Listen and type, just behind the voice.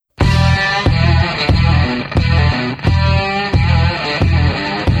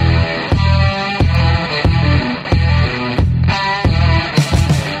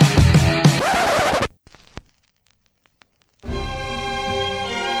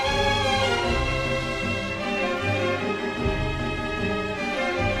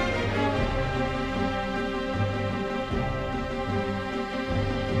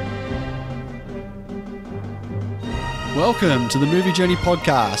Welcome to the Movie Journey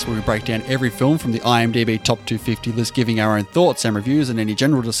podcast, where we break down every film from the IMDb Top 250 list, giving our own thoughts and reviews and any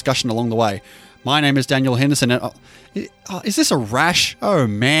general discussion along the way. My name is Daniel Henderson, and is this a rash? Oh,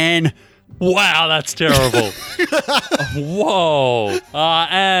 man. Wow, that's terrible. Whoa.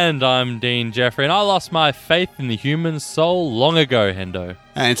 And I'm Dean Jeffrey, and I lost my faith in the human soul long ago, Hendo.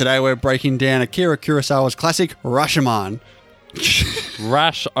 And today we're breaking down Akira Kurosawa's classic, Rashomon.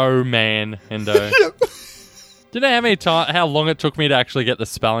 Rashomon, Hendo. Do you know how long it took me to actually get the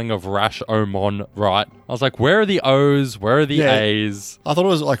spelling of Rashomon right? I was like, where are the O's? Where are the A's? I thought it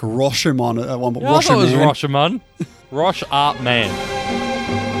was like Rashomon at one point. Yeah, I thought it was Rashomon. Rosh Art Man.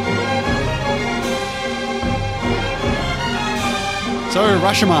 So,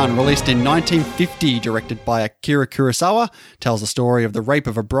 Rashomon, released in 1950, directed by Akira Kurosawa, tells the story of the rape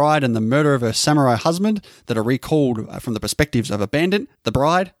of a bride and the murder of her samurai husband that are recalled from the perspectives of a bandit, the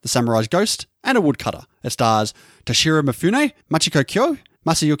bride, the samurai's ghost, and a woodcutter. It stars Toshiro Mifune, Machiko Kyo,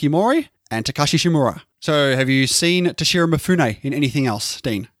 Masayuki Mori, and Takashi Shimura. So, have you seen Toshiro Mifune in anything else,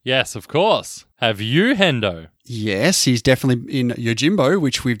 Dean? Yes, of course. Have you, Hendo? Yes, he's definitely in Yojimbo,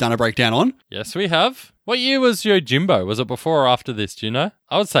 which we've done a breakdown on. Yes, we have. What year was Yojimbo? Was it before or after this, do you know?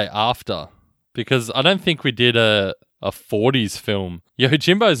 I would say after, because I don't think we did a 40s film.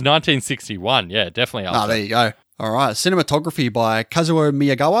 Yojimbo is 1961. Yeah, definitely after. Oh, there you go. All right. Cinematography by Kazuo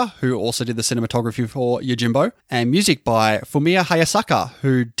Miyagawa, who also did the cinematography for Yojimbo, and music by Fumiya Hayasaka,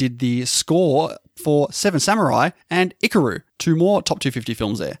 who did the score for Seven Samurai and Ikaru. Two more top 250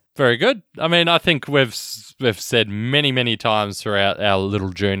 films there. Very good. I mean, I think we've said many, many times throughout our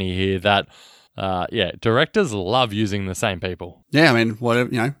little journey here that, directors love using the same people. Yeah, I mean,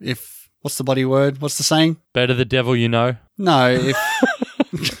 what's the bloody word? What's the saying? Better the devil you know. No,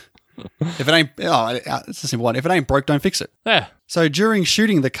 if it ain't, it's a simple one. If it ain't broke, don't fix it. Yeah. So during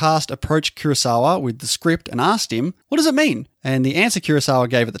shooting, the cast approached Kurosawa with the script and asked him, what does it mean? And the answer Kurosawa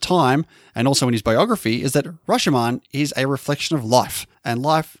gave at the time, and also in his biography, is that Rashomon is a reflection of life, and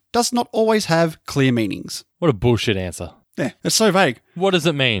life does not always have clear meanings. What a bullshit answer. Yeah, it's so vague. What does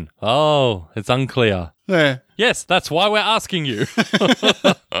it mean? Oh, it's unclear. Yeah. Yes, that's why we're asking you.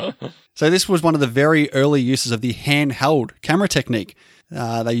 So this was one of the very early uses of the handheld camera technique.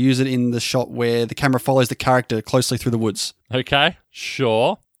 They use it in the shot where the camera follows the character closely through the woods. Okay,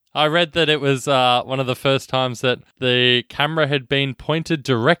 sure. I read that it was one of the first times that the camera had been pointed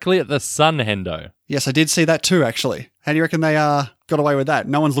directly at the sun, Hendo. Yes, I did see that too, actually. How do you reckon they got away with that?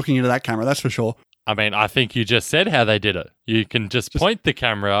 No one's looking into that camera, that's for sure. I mean, I think you just said how they did it. You can just point the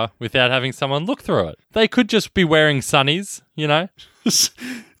camera without having someone look through it. They could just be wearing sunnies, you know?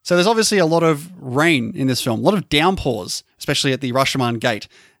 So there's obviously a lot of rain in this film, a lot of downpours, especially at the Rashomon gate.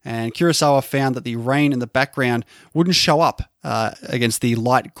 And Kurosawa found that the rain in the background wouldn't show up against the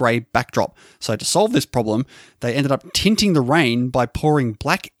light grey backdrop. So to solve this problem, they ended up tinting the rain by pouring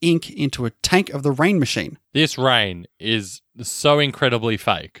black ink into a tank of the rain machine. This rain is so incredibly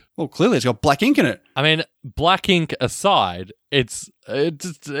fake. Well, clearly it's got black ink in it. I mean, black ink aside, it's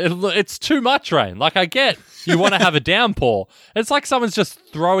too much rain. Like, I get you want to have a downpour. It's like someone's just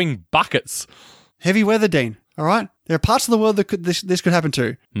throwing buckets. Heavy weather, Dean. All right, there are parts of the world that this could happen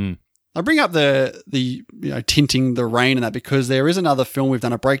to. I bring up the tinting the rain and that because there is another film we've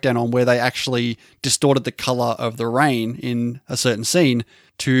done a breakdown on where they actually distorted the color of the rain in a certain scene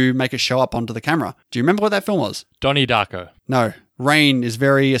to make it show up onto the camera. Do you remember what that film was? Donnie Darko. No, rain is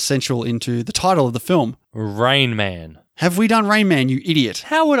very essential into the title of the film. Rain Man. Have we done Rain Man, you idiot?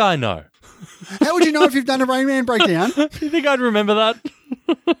 How would I know? How would you know if you've done a Rain Man breakdown? You think I'd remember that?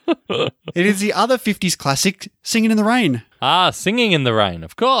 It is the other 50s classic, Singing in the Rain. Ah, Singing in the Rain,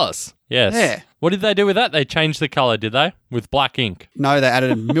 of course. Yes. Yeah. What did they do with that? They changed the colour, did they? With black ink? No, they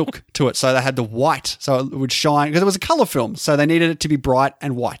added milk to it, so they had the white, so it would shine, because it was a colour film, so they needed it to be bright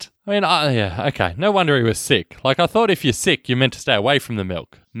and white. I mean, yeah, okay. No wonder he was sick. Like, I thought if you're sick, you're meant to stay away from the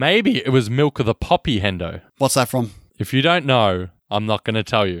milk. Maybe it was Milk of the Poppy, Hendo. What's that from? If you don't know, I'm not going to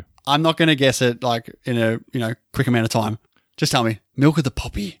tell you. I'm not going to guess it, like, in a quick amount of time. Just tell me. Milk of the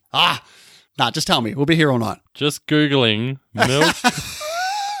Poppy. Just tell me. We'll be here all night. Just Googling milk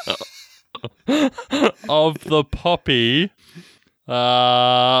of the poppy.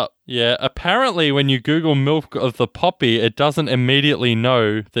 Apparently when you Google milk of the poppy, it doesn't immediately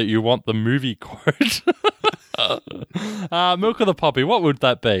know that you want the movie quote. Milk of the poppy, what would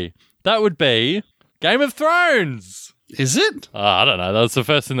that be? That would be Game of Thrones. Is it? I don't know. That was the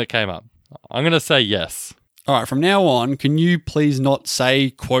first thing that came up. I'm going to say yes. All right, from now on, can you please not say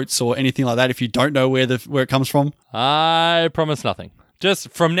quotes or anything like that if you don't know where it comes from? I promise nothing. Just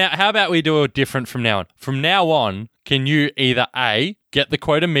from now, how about we do it different from now on? From now on, can you either A, get the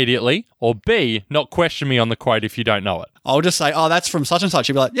quote immediately, or B, not question me on the quote if you don't know it? I'll just say, oh, that's from such and such.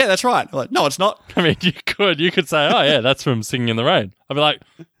 You'll be like, yeah, that's right. I'm like, no, it's not. I mean, you could say, oh yeah, that's from Singing in the Rain. I'd be like,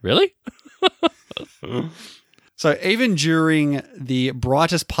 really? So even during the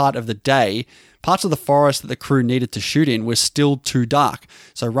brightest part of the day, parts of the forest that the crew needed to shoot in were still too dark.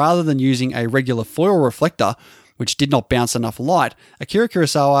 So rather than using a regular foil reflector, which did not bounce enough light, Akira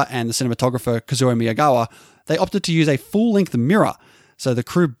Kurosawa and the cinematographer Kazuo Miyagawa, they opted to use a full-length mirror. So the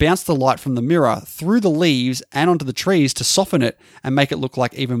crew bounced the light from the mirror through the leaves and onto the trees to soften it and make it look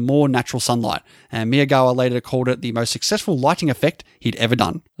like even more natural sunlight. And Miyagawa later called it the most successful lighting effect he'd ever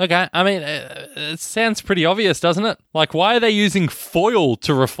done. Okay, I mean, it sounds pretty obvious, doesn't it? Like, why are they using foil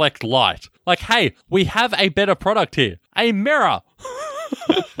to reflect light? Like, hey, we have a better product here. A mirror.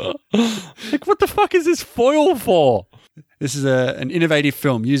 Like, what the fuck is this foil for? This is an innovative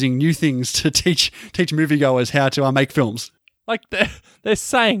film using new things to teach moviegoers how to make films. Like, they're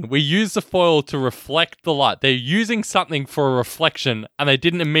saying we use the foil to reflect the light. They're using something for a reflection, and they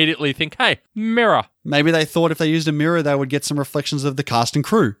didn't immediately think, hey, mirror. Maybe they thought if they used a mirror, they would get some reflections of the cast and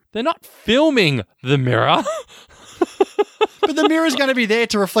crew. They're not filming the mirror. But the mirror's going to be there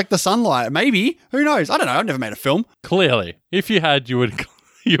to reflect the sunlight. Maybe. Who knows? I don't know. I've never made a film. Clearly. If you had, you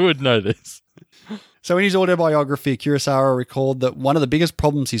would know this. So in his autobiography, Kurosawa recalled that one of the biggest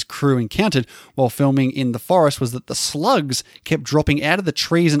problems his crew encountered while filming in the forest was that the slugs kept dropping out of the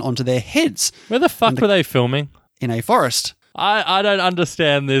trees and onto their heads. Where the fuck were they filming? In a forest. I don't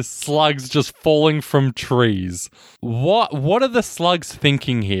understand this. Slugs just falling from trees. What are the slugs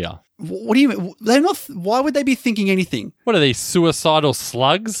thinking here? What do you mean? They're not. Why would they be thinking anything? What are these, suicidal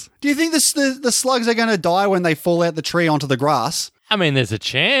slugs? Do you think the slugs are going to die when they fall out the tree onto the grass? I mean, there's a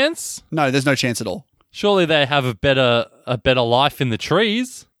chance. No, there's no chance at all. Surely they have a better life in the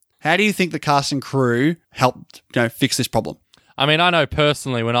trees. How do you think the cast and crew helped fix this problem? I mean, I know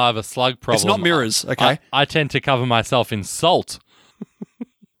personally when I have a slug problem... It's not mirrors, okay? I tend to cover myself in salt.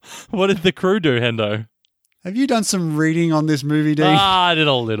 What did the crew do, Hendo? Have you done some reading on this movie, Dean? I did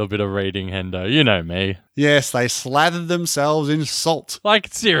a little bit of reading, Hendo. You know me. Yes, they slathered themselves in salt. Like,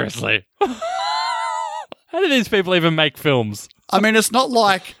 seriously. How do these people even make films? I mean, it's not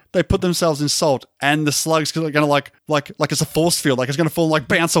like they put themselves in salt and the slugs are going to like it's a force field, like it's going to fall and like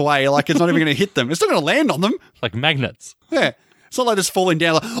bounce away, like it's not even going to hit them. It's not going to land on them. Like magnets. Yeah. It's not like just falling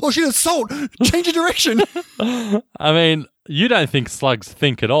down like, oh shit, it's salt. Change of direction. I mean, you don't think slugs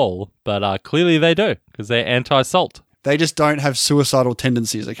think at all, but clearly they do because they're anti-salt. They just don't have suicidal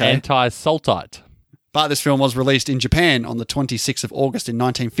tendencies, okay? Anti-saltite. But this film was released in Japan on the 26th of August in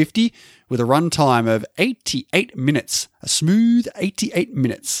 1950 with a runtime of 88 minutes. A smooth 88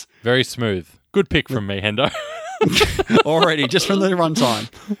 minutes. Very smooth. Good pick from me, Hendo. Already, just from the runtime.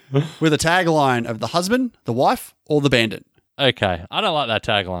 With a tagline of the husband, the wife, or the bandit. Okay, I don't like that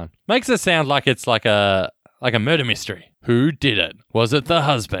tagline. Makes it sound like it's like a murder mystery. Who did it? Was it the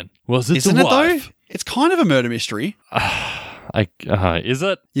husband? Was it Isn't the it wife? though? It's kind of a murder mystery. Is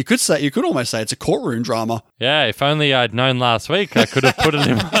it? You could almost say it's a courtroom drama. Yeah, if only I'd known last week, I could have put it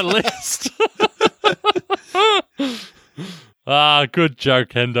in my list. Good joke,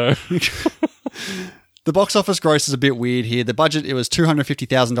 Hendo. The box office gross is a bit weird here. The budget, it was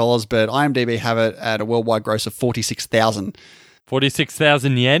 $250,000, but IMDb have it at a worldwide gross of 46,000.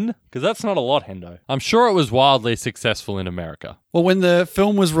 46,000 yen? Because that's not a lot, Hendo. I'm sure it was wildly successful in America. Well, when the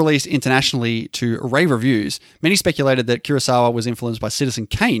film was released internationally to rave reviews, many speculated that Kurosawa was influenced by Citizen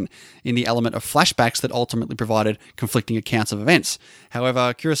Kane in the element of flashbacks that ultimately provided conflicting accounts of events.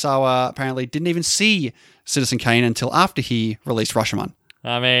 However, Kurosawa apparently didn't even see Citizen Kane until after he released Rashomon.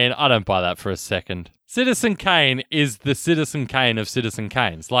 I mean, I don't buy that for a second. Citizen Kane is the Citizen Kane of Citizen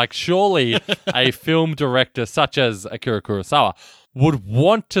Kanes. Like, surely a film director such as Akira Kurosawa would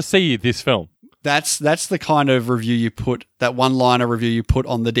want to see this film. That's the kind of review you put, that one-liner review you put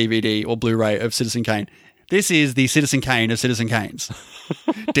on the DVD or Blu-ray of Citizen Kane. This is the Citizen Kane of Citizen Kanes.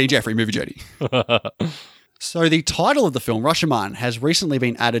 Dean Jeffrey, Movie Journey. So the title of the film, Rashomon, has recently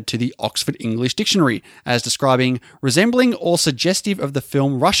been added to the Oxford English Dictionary as describing resembling or suggestive of the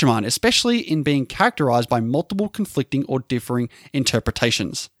film Rashomon, especially in being characterized by multiple conflicting or differing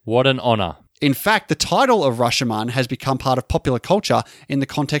interpretations. What an honor. In fact, the title of Rashomon has become part of popular culture in the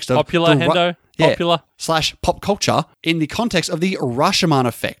context of... Popular, Hendo? Popular? / pop culture in the context of the Rashomon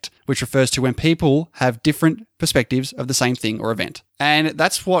effect, which refers to when people have different perspectives of the same thing or event. And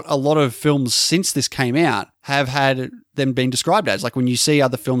that's what a lot of films since this came out have had them been described as. Like when you see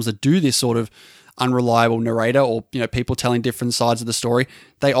other films that do this sort of unreliable narrator or, people telling different sides of the story,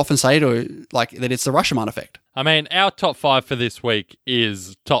 they often say that it's the Rashomon effect. I mean, our top 5 for this week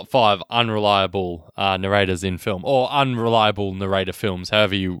is top 5 unreliable narrators in film, or unreliable narrator films,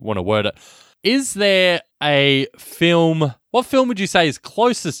 however you want to word it. Is there a film... What film would you say is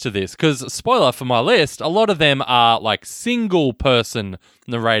closest to this? Because, spoiler for my list, a lot of them are like single-person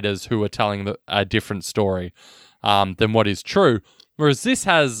narrators who are telling a different story than what is true. Whereas this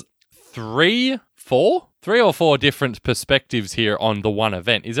has three or four different perspectives here on the one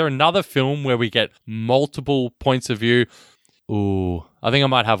event. Is there another film where we get multiple points of view? Ooh, I think I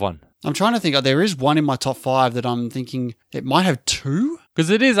might have one. I'm trying to think. There is one in my top 5 that I'm thinking it might have 2. Because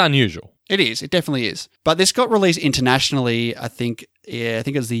it is unusual. It is. It definitely is. But this got released internationally, I think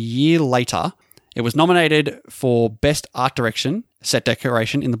it was a year later. It was nominated for Best Art Direction, Set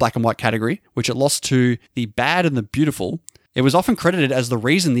Decoration in the Black and White category, which it lost to The Bad and the Beautiful. It was often credited as the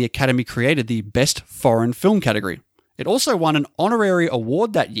reason the Academy created the Best Foreign Film category. It also won an honorary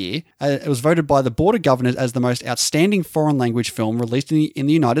award that year. It was voted by the Board of Governors as the most outstanding foreign language film released in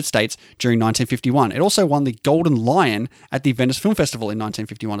the United States during 1951. It also won the Golden Lion at the Venice Film Festival in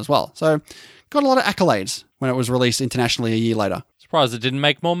 1951 as well. So got a lot of accolades when it was released internationally a year later. Surprised it didn't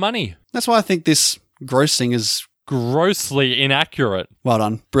make more money. That's why I think this grossing is grossly inaccurate. Well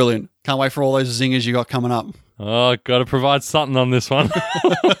done. Brilliant. Can't wait for all those zingers you got coming up. Oh, got to provide something on this one.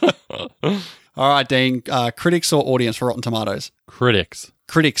 All right, Dean. Critics or audience for Rotten Tomatoes? Critics.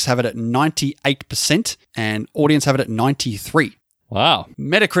 Critics have it at 98% and audience have it at 93%. Wow.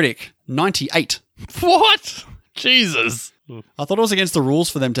 Metacritic, 98%. What? Jesus. I thought it was against the rules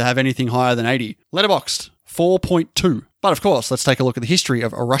for them to have anything higher than 80. Letterboxd, 4.2. But of course, let's take a look at the history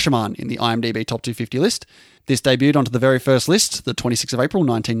of Rashomon in the IMDb Top 250 list. This debuted onto the very first list, the 26th of April,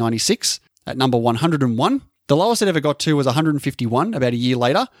 1996, at number 101. The lowest it ever got to was 151 about a year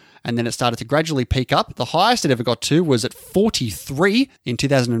later, and then it started to gradually peak up. The highest it ever got to was at 43 in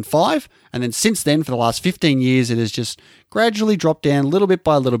 2005, and then since then, for the last 15 years, it has just gradually dropped down little bit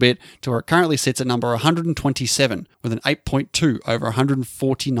by little bit to where it currently sits at number 127 with an 8.2 over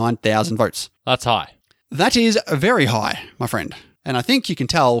 149,000 votes. That's high. That is very high, my friend. And I think you can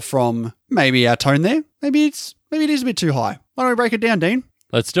tell from maybe our tone there, maybe it is a bit too high. Why don't we break it down, Dean?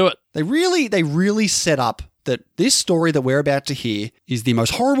 Let's do it. They really set up that this story that we're about to hear is the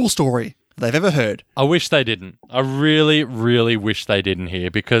most horrible story they've ever heard. I wish they didn't. I really, really wish they didn't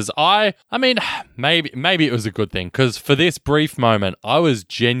here because I mean, maybe it was a good thing because for this brief moment, I was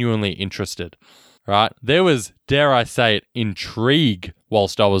genuinely interested, right? There was, dare I say it, intrigue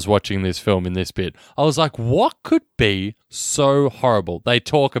whilst I was watching this film in this bit. I was like, what could be so horrible? They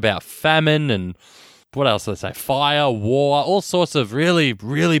talk about famine and what else do they say? Fire, war, all sorts of really,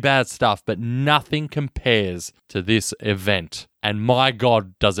 really bad stuff, but nothing compares to this event. And my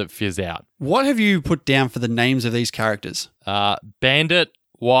God, does it fizz out. What have you put down for the names of these characters? Bandit,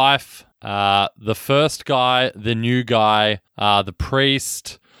 wife, the first guy, the new guy, the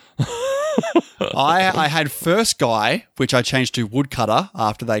priest. I had first guy, which I changed to woodcutter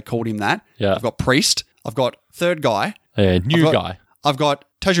after they called him that. Yeah. I've got priest. I've got third guy. Yeah, new guy. I've got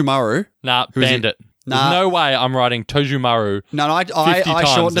Tojumaru. Nah, bandit. There's no way I'm writing Tojumaru. No, I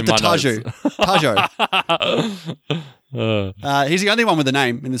shortened it to Taju. Tajo. He's the only one with a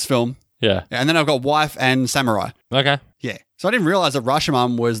name in this film. Yeah. And then I've got wife and samurai. Okay. Yeah. So I didn't realize that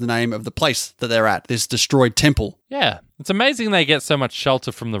Rashomon was the name of the place that they're at, this destroyed temple. Yeah. It's amazing they get so much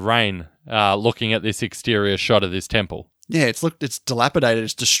shelter from the rain looking at this exterior shot of this temple. Yeah, it's dilapidated,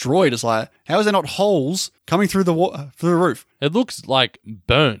 it's destroyed. It's like, how is there not holes coming through the roof? It looks like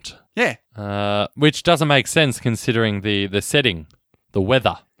burnt. Yeah. Which doesn't make sense considering the setting, the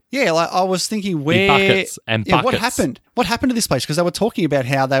weather. Yeah, like I was thinking where... buckets and buckets. What happened? What happened to this place? Because they were talking about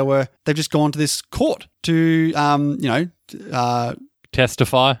how they've just gone to this court to,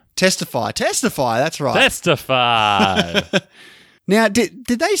 Testify. Testify, that's right. Testify. Now, did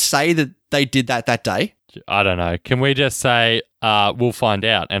they say that they did that day? I don't know. Can we just say we'll find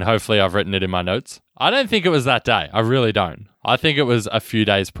out and hopefully I've written it in my notes? I don't think it was that day. I really don't. I think it was a few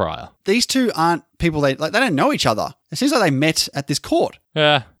days prior. These two aren't people they don't know each other. It seems like they met at this court.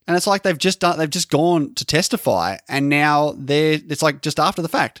 Yeah. And it's like they've just gone to testify and now it's like just after the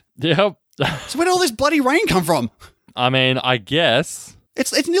fact. Yep. So where did all this bloody rain come from? I mean, I guess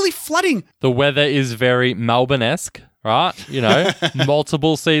it's nearly flooding. The weather is very Melbourne-esque. Right? You know,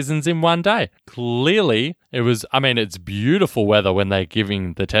 multiple seasons in one day. Clearly, it's beautiful weather when they're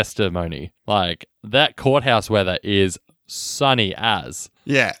giving the testimony. Like, that courthouse weather is sunny as.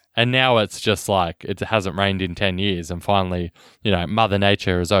 Yeah. And now it's just like it hasn't rained in 10 years and finally, Mother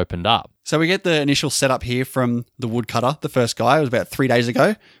Nature has opened up. So we get the initial setup here from the woodcutter, the first guy. It was about 3 days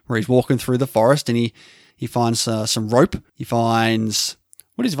ago where he's walking through the forest and he finds some rope. He finds,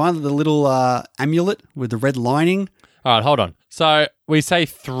 what does he find? The little amulet with the red lining. All right, hold on. So we say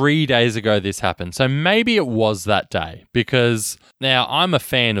 3 days ago this happened. So maybe it was that day because now I'm a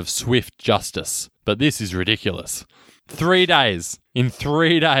fan of swift justice, but this is ridiculous. 3 days. In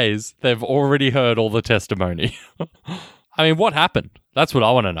 3 days, they've already heard all the testimony. I mean, what happened? That's what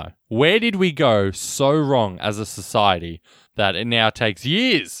I want to know. Where did we go so wrong as a society that it now takes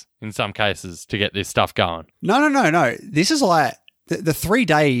years, in some cases, to get this stuff going? No. This is like the 3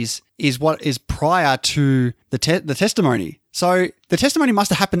 days is what is prior to the testimony. So the testimony must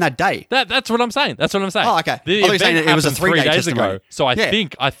have happened that day. That's what I'm saying. Oh, okay. The you're event saying it was a happened 3 3 days testimony. ago. So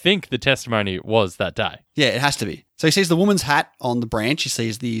I think the testimony was that day. Yeah, it has to be. So he sees the woman's hat on the branch. He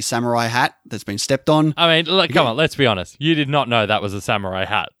sees the samurai hat that's been stepped on. I mean, look, come on, let's be honest. You did not know that was a samurai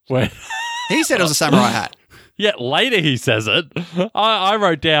hat. He said it was a samurai hat. Yeah, later he says it. I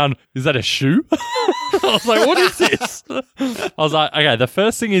wrote down, is that a shoe? I was like, what is this? I was like, okay, the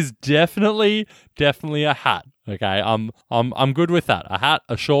first thing is definitely a hat. Okay, I'm good with that. A hat,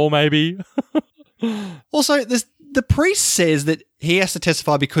 a shawl, maybe. Also, the priest says that he has to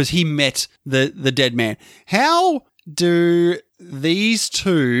testify because he met the dead man. How do these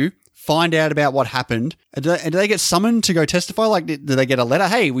two find out about what happened? Do they get summoned to go testify? Like, do they get a letter?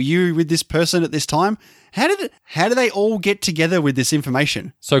 Hey, were you with this person at this time? How do they all get together with this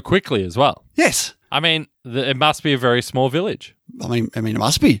information so quickly as well? Yes, I mean, it must be a very small village. I mean, it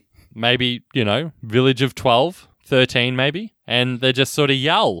must be. Maybe, village of 12, 13 maybe. And they just sort of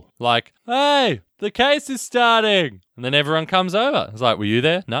yell like, hey, the case is starting. And then everyone comes over. It's like, were you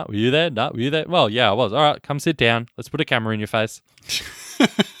there? No. Were you there? No. Were you there? Well, yeah, I was. All right, come sit down. Let's put a camera in your face.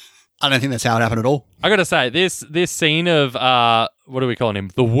 I don't think that's how it happened at all. I got to say, this scene of, what are we calling him?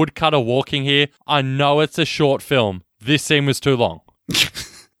 The woodcutter walking here. I know it's a short film. This scene was too long.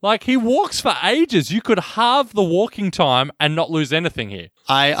 Like, he walks for ages. You could halve the walking time and not lose anything here.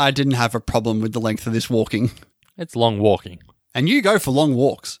 I didn't have a problem with the length of this walking. It's long walking. And you go for long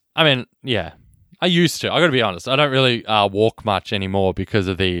walks. I mean, yeah. I used to. I got to be honest. I don't really walk much anymore because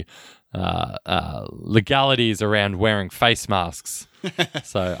of the legalities around wearing face masks.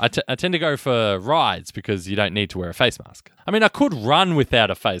 So I tend to go for rides because you don't need to wear a face mask. I mean, I could run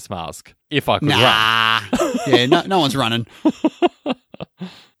without a face mask if I could run. Yeah, no one's running.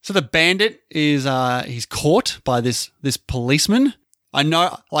 So the bandit is he's caught by this policeman. I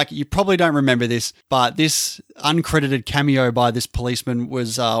know, like, you probably don't remember this, but this uncredited cameo by this policeman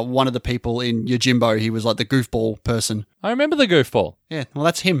was one of the people in Yojimbo. He was like the goofball person. I remember the goofball. Yeah, well,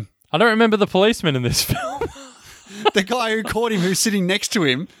 that's him. I don't remember the policeman in this film. The guy who caught him, who's sitting next to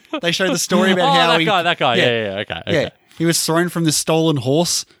him. They show the story about how that guy. Yeah, okay. Yeah, he was thrown from this stolen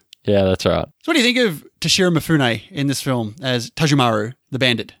horse. Yeah, that's right. So what do you think of Toshiro Mifune in this film as Tajumaru, the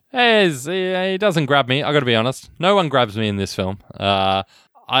bandit? He doesn't grab me, I got to be honest. No one grabs me in this film.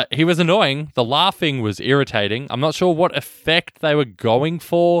 He was annoying. The laughing was irritating. I'm not sure what effect they were going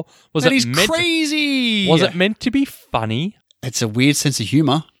for. He's crazy! Was it meant to be funny? It's a weird sense of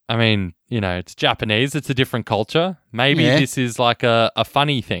humor. I mean, it's Japanese. It's a different culture. Maybe this is like a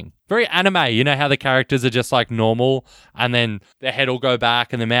funny thing. Very anime. You know how the characters are just like normal and then their head will go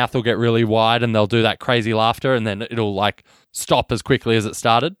back and their mouth will get really wide and they'll do that crazy laughter and then it'll like stop as quickly as it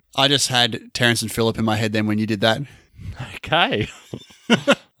started. I just had Terrence and Phillip in my head then when you did that. Okay.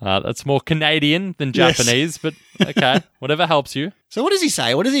 That's more Canadian than Japanese, but okay, whatever helps you. So what does he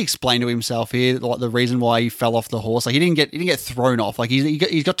say? What does he explain to himself here? Like the reason why he fell off the horse? Like he didn't get thrown off. Like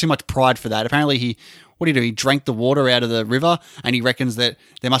he's got too much pride for that. Apparently what did he do? He drank the water out of the river and he reckons that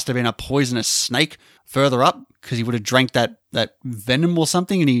there must have been a poisonous snake further up because he would have drank that venom or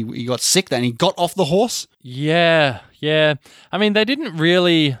something and he got sick and he got off the horse. Yeah. I mean, they didn't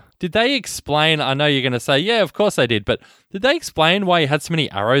really... Did they explain? I know you're going to say, yeah, of course they did, but did they explain why he had so many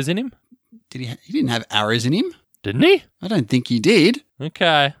arrows in him? He didn't have arrows in him. Didn't he? I don't think he did.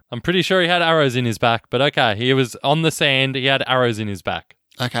 Okay. I'm pretty sure he had arrows in his back, but okay. He was on the sand. He had arrows in his back.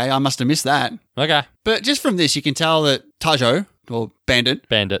 Okay, I must have missed that. Okay. But just from this, you can tell that Tajo, or Bandit,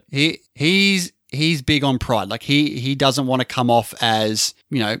 he's big on pride. Like he doesn't want to come off as,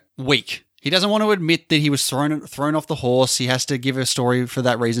 weak. He doesn't want to admit that he was thrown off the horse. He has to give a story for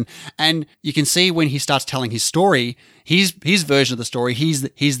that reason. And you can see when he starts telling his story, his version of the story, he's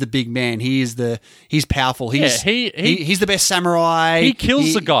the big man. He's powerful. He's the best samurai. He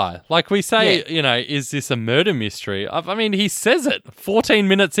kills the guy. Like we say, is this a murder mystery? I mean, he says it 14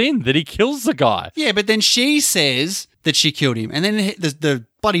 minutes in that he kills the guy. Yeah, but then she says that she killed him. And then the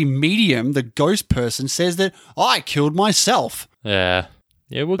bloody medium, the ghost person, says that I killed myself. Yeah.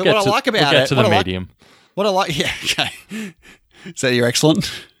 Yeah, we'll But get what I like about we'll it- get to what the I like- medium. What I like, yeah, okay. Is that your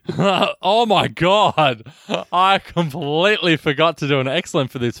excellent? Oh my God. I completely forgot to do an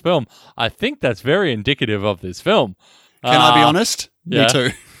excellent for this film. I think that's very indicative of this film. Can I be honest? yeah. Me too.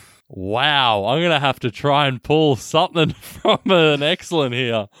 Wow. I'm going to have to try and pull something from an excellent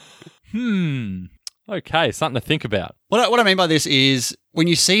here. Okay, something to think about. What I mean by this is when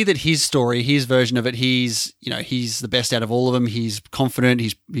you see that his story, his version of it, he's the best out of all of them. He's confident.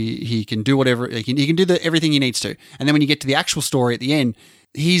 He can do whatever. He can do everything he needs to. And then when you get to the actual story at the end,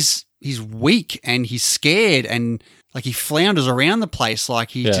 he's weak and he's scared and like he flounders around the place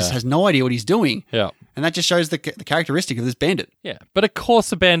like he just has no idea what he's doing. Yeah. And that just shows the characteristic of this bandit. Yeah. But of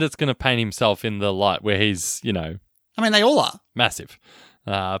course the bandit's going to paint himself in the light where he's, I mean, they all are. massive.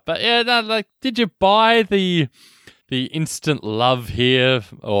 But yeah, no, like, did you buy the instant love here,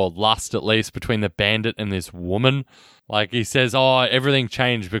 or lust at least, between the bandit and this woman? Like he says, oh, everything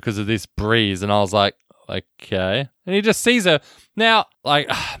changed because of this breeze. And I was like, okay. And he just sees her. Now, like,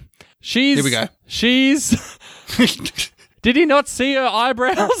 she's... Here we go. She's... Did he not see her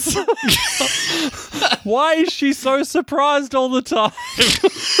eyebrows? Why is she so surprised all the time?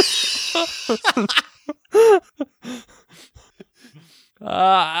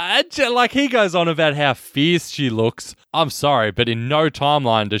 Like he goes on about how fierce she looks. I'm sorry, but in no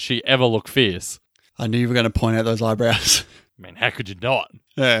timeline does she ever look fierce. I knew you were going to point out those eyebrows. I mean, how could you not?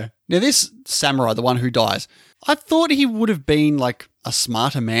 Yeah. Now, this samurai, the one who dies, I thought he would have been like a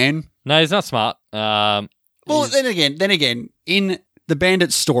smarter man. No, he's not smart. Well, then again, in the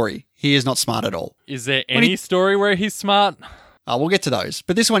bandit's story, he is not smart at all. Is there any story where he's smart? We'll get to those.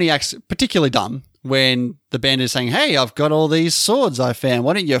 But this one, he acts particularly dumb when the bandit is saying, hey, I've got all these swords I found.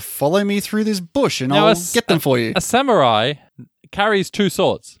 Why don't you follow me through this bush and I'll get them for you? A samurai carries 2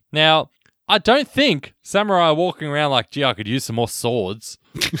 swords. Now, I don't think samurai are walking around like, gee, I could use some more swords.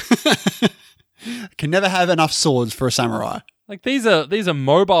 Can never have enough swords for a samurai. Like, these are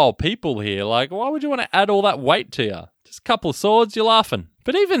mobile people here. Like, why would you want to add all that weight to you? Just a couple of swords, you're laughing.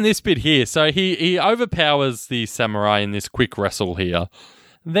 But even this bit here, so he overpowers the samurai in this quick wrestle here.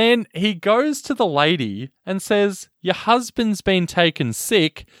 Then he goes to the lady and says, your husband's been taken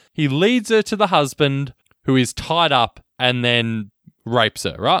sick. He leads her to the husband, who is tied up, and then rapes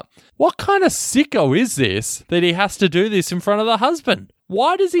her, right? What kind of sicko is this that he has to do this in front of the husband?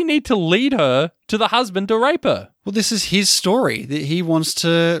 Why does he need to lead her to the husband to rape her? Well, this is his story that he wants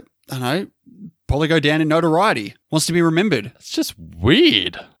to, I don't know, probably go down in notoriety, wants to be remembered. It's just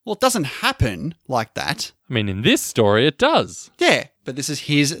weird. Well, it doesn't happen like that. I mean, in this story, it does. Yeah, but this is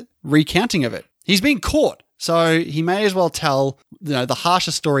his recounting of it. He's been caught, so he may as well tell the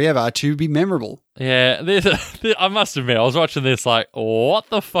harshest story ever to be memorable. Yeah, I must admit, I was watching this like, what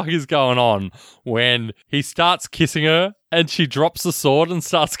the fuck is going on when he starts kissing her and she drops the sword and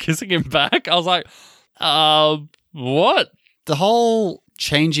starts kissing him back? I was like, what? The whole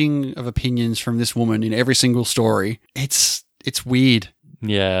changing of opinions from this woman in every single story, it's weird.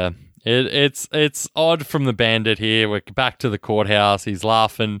 Yeah. It's odd from the bandit here. We're back to the courthouse. He's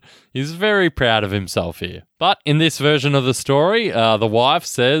laughing. He's very proud of himself here. But in this version of the story, the wife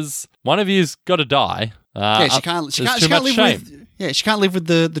says, one of you's got to die. She can't live with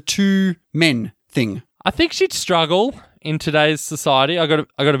the 2 men thing. I think she'd struggle in today's society. I got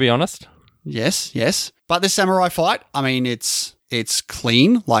to be honest. Yes. But this samurai fight, I mean, it's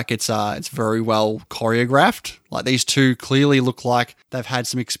clean, like it's very well choreographed. Like these 2 clearly look like they've had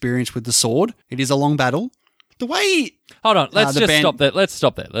some experience with the sword. It is a long battle. The way... Hold on, let's stop there. Let's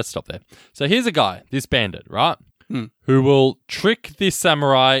stop there. So here's a guy, this bandit, right? Who will trick this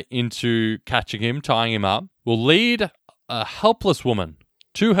samurai into catching him, tying him up, will lead a helpless woman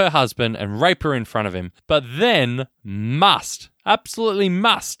to her husband and rape her in front of him, but then absolutely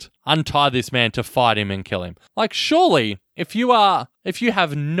must untie this man to fight him and kill him. Like, surely, if you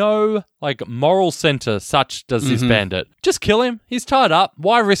have no like moral center such does this bandit, just kill him. He's tied up.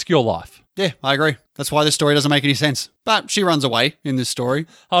 Why risk your life? Yeah, I agree. That's why this story doesn't make any sense. But she runs away in this story.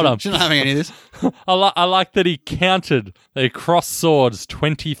 Hold on. She's not having any of this. I like that he counted. They crossed swords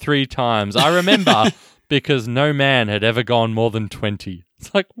 23 times. I remember because no man had ever gone more than 20.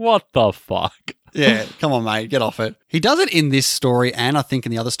 It's like, what the fuck? Yeah, come on, mate, get off it. He does it in this story, and I think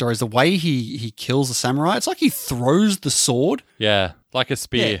in the other stories, the way he kills the samurai, it's like he throws the sword. Yeah, like a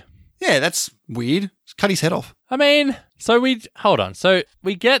spear. Yeah, that's weird. Just cut his head off. I mean, so we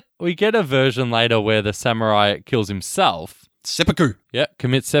get a version later where the samurai kills himself. Seppuku. Yeah,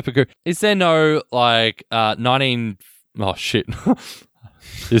 commits seppuku. Is there no like 19? Oh shit.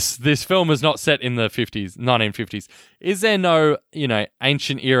 This film is not set in the 1950s. Is there no,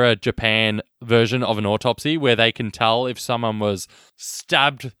 ancient era Japan version of an autopsy where they can tell if someone was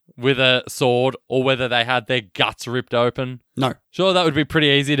stabbed with a sword or whether they had their guts ripped open? No. Sure, that would be pretty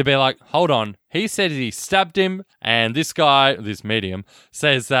easy to be like, hold on, he said he stabbed him, and this guy, this medium,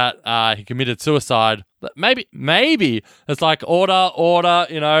 says that he committed suicide. Maybe it's like order,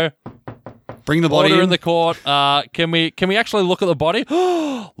 Bring the body order in the court. Can we actually look at the body?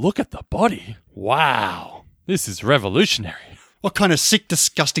 Look at the body. Wow. This is revolutionary. What kind of sick,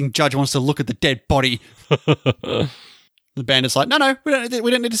 disgusting judge wants to look at the dead body? The bandit's like, no, we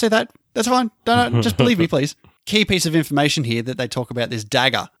don't need to say that. That's fine. No, just believe me, please. Key piece of information here that they talk about this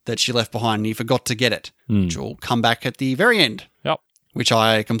dagger that she left behind and he forgot to get it, which will come back at the very end. Yep. Which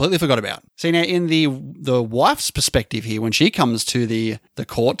I completely forgot about. See, now in the wife's perspective here, when she comes to the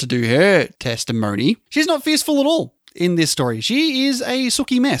court to do her testimony, she's not fearful at all in this story. She is a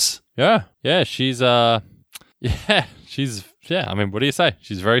sooky mess. Yeah, she's I mean, what do you say?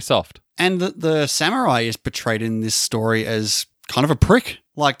 She's very soft. And the samurai is portrayed in this story as kind of a prick.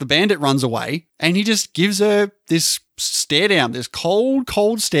 Like, the bandit runs away and he just gives her this stare down, this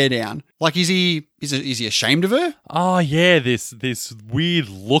cold stare down. Like, is he ashamed of her? Oh yeah, this weird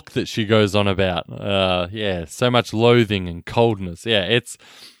look that she goes on about. So much loathing and coldness. Yeah, it's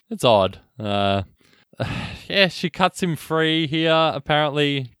odd. She cuts him free here.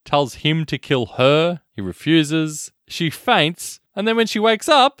 Apparently, tells him to kill her. He refuses. She faints, and then when she wakes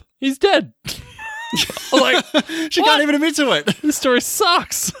up, he's dead. Like, she can't even admit to it. This story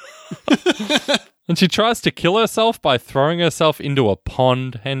sucks. And she tries to kill herself by throwing herself into a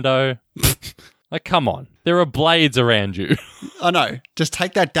pond, Hendo. Like, come on. There are blades around you. I know. Just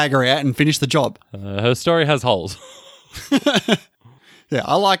take that dagger out and finish the job. Her story has holes. Yeah,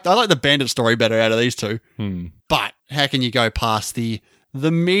 I like the bandit story better out of these two. But how can you go past the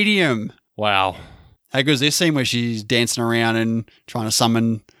medium? Wow. How good is this scene where she's dancing around and trying to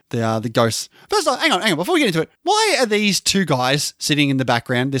summon the ghosts? First off, hang on. Before we get into it, why are these two guys sitting in the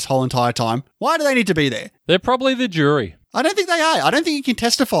background this whole entire time? Why do they need to be there? They're probably the jury. I don't think they are. I don't think you can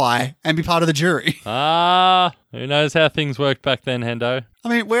testify and be part of the jury. Who knows how things worked back then, Hendo? I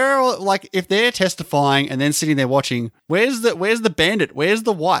mean, if they're testifying and then sitting there watching, where's the bandit? Where's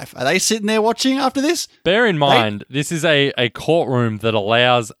the wife? Are they sitting there watching after this? Bear in mind, this is a courtroom that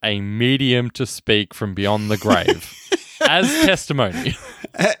allows a medium to speak from beyond the grave as testimony.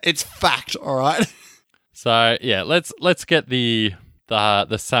 It's fact, all right? So, yeah, let's get the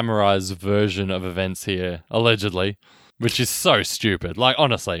samurai's version of events here, allegedly, which is so stupid. Like,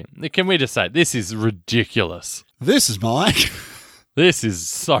 honestly, can we just say, this is ridiculous. This is Mike. This is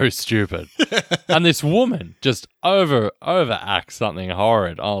so stupid. And this woman just overacts something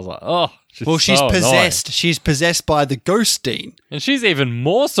horrid. I was like, oh, she's so possessed. Annoying. She's possessed by the ghost dean. And she's even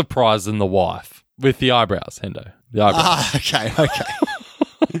more surprised than the wife with the eyebrows, Hendo. The eyebrows.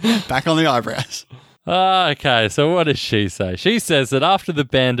 Okay. Back on the eyebrows. Okay, so what does she say? She says that after the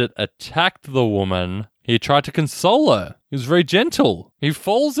bandit attacked the woman, he tried to console her. He was very gentle. He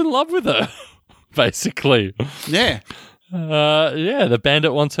falls in love with her, basically. Yeah. The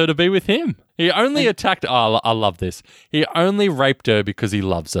bandit wants her to be with him. He only attacked... Oh, I love this. He only raped her because he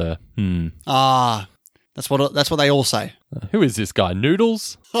loves her. That's what they all say. Who is this guy?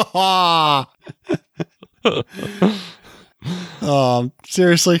 Noodles?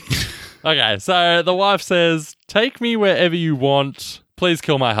 Seriously? Okay, so the wife says, take me wherever you want. Please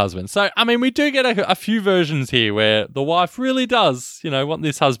kill my husband. So, I mean, we do get a few versions here where the wife really does, want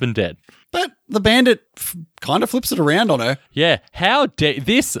this husband dead. But the bandit kind of flips it around on her. Yeah,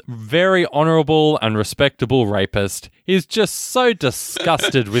 this very honourable and respectable rapist is just so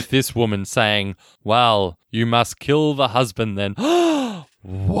disgusted with this woman saying, well, you must kill the husband then.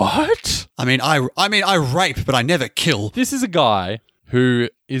 What? I mean, I rape, but I never kill. This is a guy who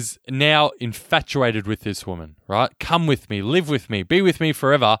is now infatuated with this woman, right? Come with me, live with me, be with me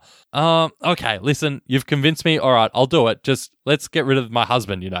forever. Okay, listen, you've convinced me. All right, I'll do it. Just let's get rid of my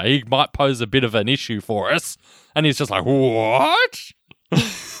husband, He might pose a bit of an issue for us. And he's just like, what?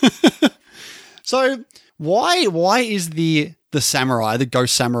 So why is the samurai, the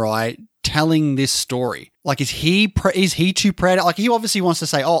ghost samurai, telling this story? Like, is he too proud? Like, he obviously wants to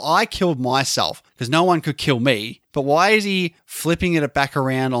say, oh, I killed myself because no one could kill me. But why is he flipping it back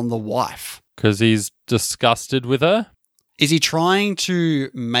around on the wife? Because he's disgusted with her. Is he trying to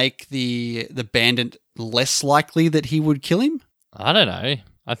make the bandit less likely that he would kill him? I don't know.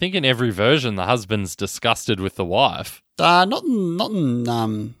 I think in every version, the husband's disgusted with the wife. Not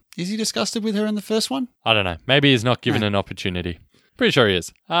in, is he disgusted with her in the first one? I don't know. Maybe he's not given an opportunity. Pretty sure he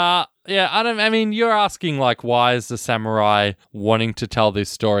is. Yeah, I mean, you're asking, like, why is the samurai wanting to tell this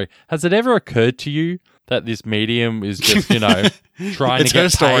story? Has it ever occurred to you that this medium is just, trying to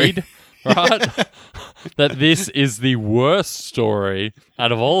get paid? Right? That this is the worst story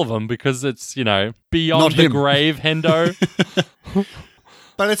out of all of them because it's, beyond Not the him. grave, Hendo.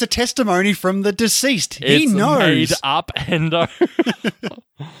 But it's a testimony from the deceased. He It's knows. made up, Hendo.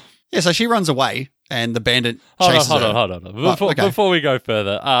 Yeah, so she runs away and the bandit chases her. Hold on. Before we go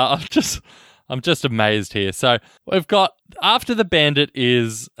further, I'm just amazed here. So we've got, after the bandit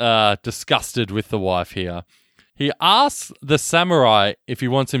is disgusted with the wife here, he asks the samurai if he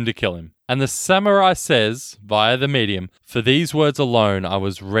wants him to kill him. And the samurai says, via the medium, "For these words alone, I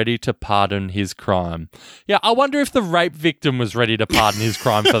was ready to pardon his crime." Yeah, I wonder if the rape victim was ready to pardon his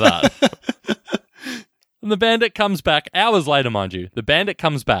crime for that. And the bandit comes back, hours later, mind you. The bandit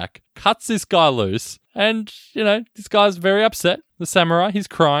comes back, cuts this guy loose, and, this guy's very upset. The samurai, he's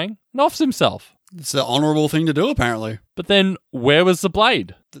crying, and offs himself. It's the honourable thing to do, apparently. But then, where was the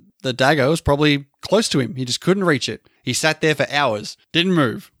blade? The dagger was probably close to him. He just couldn't reach it. He sat there for hours, didn't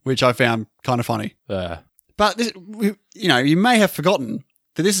move, which I found kind of funny. But, this, you may have forgotten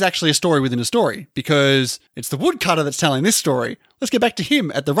that this is actually a story within a story because it's the woodcutter that's telling this story. Let's get back to him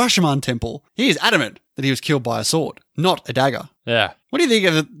at the Rashomon temple. He is adamant that he was killed by a sword, not a dagger. Yeah. What do you think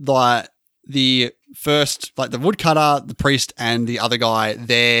of the first, the woodcutter, the priest, and the other guy,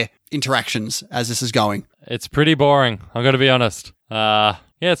 their interactions as this is going? It's pretty boring, I've got to be honest. Yeah,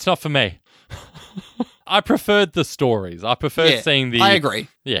 it's not for me. I preferred the stories. I preferred seeing I agree.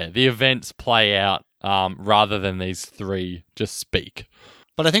 Yeah, the events play out rather than these three just speak.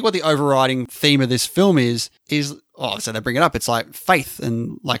 But I think what the overriding theme of this film is so they bring it up. It's like faith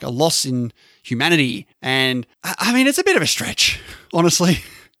and like a loss in humanity. And I mean, it's a bit of a stretch, honestly.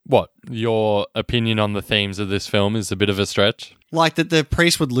 What? Your opinion on the themes of this film is a bit of a stretch? Like that the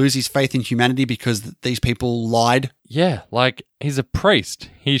priest would lose his faith in humanity because these people lied. Yeah, like he's a priest.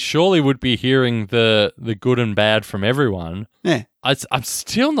 He surely would be hearing the good and bad from everyone. Yeah. I'm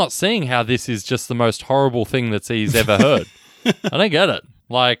still not seeing how this is just the most horrible thing that he's ever heard. I don't get it.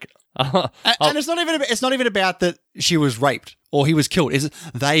 Like, and it's not even about that she was raped or he was killed.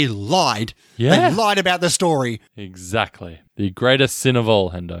 They lied. Yeah. They lied about the story. Exactly. The greatest sin of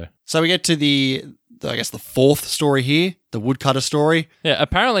all, Hendo. So we get to the fourth story here, the woodcutter story. Yeah,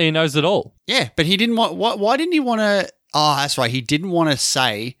 apparently he knows it all. Yeah, but he didn't want. Why didn't he want to? Oh, that's right. He didn't want to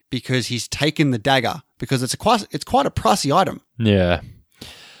say because he's taken the dagger because it's quite a pricey item. Yeah.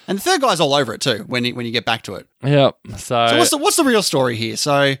 And the third guy's all over it too when you get back to it. Yep. So what's the real story here?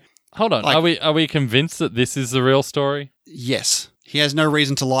 So hold on, are we convinced that this is the real story? Yes. He has no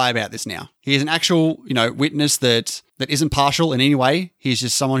reason to lie about this now. He is an actual, witness that isn't partial in any way. He's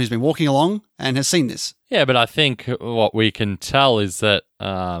just someone who's been walking along and has seen this. Yeah, but I think what we can tell is that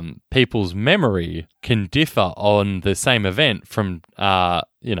people's memory can differ on the same event from,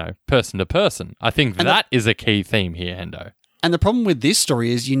 person to person. I think that is a key theme here, Hendo. And the problem with this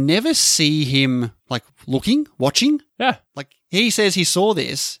story is you never see him, watching. Yeah. Like, he says he saw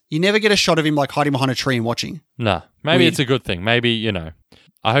this. You never get a shot of him, hiding behind a tree and watching. No. Maybe Weird. It's a good thing. Maybe,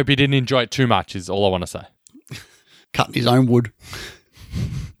 I hope he didn't enjoy it too much is all I want to say. Cutting his own wood.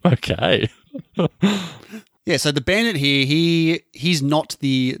 Okay. Yeah, so the bandit here, he's not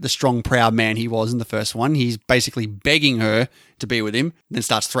the strong, proud man he was in the first one. He's basically begging her to be with him, then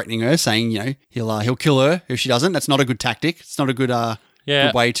starts threatening her, saying, he'll kill her if she doesn't. That's not a good tactic. It's not a good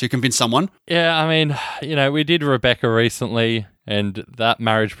good way to convince someone. Yeah, I mean, we did Rebecca recently, and that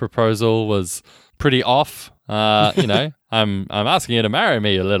marriage proposal was pretty off. I'm asking you to marry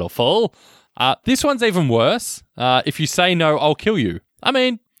me, you little fool. This one's even worse. If you say no, I'll kill you. I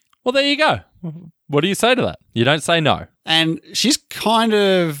mean, well, there you go. What do you say to that? You don't say no. And she's kind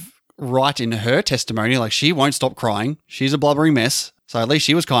of right in her testimony. Like, she won't stop crying. She's a blubbering mess. So at least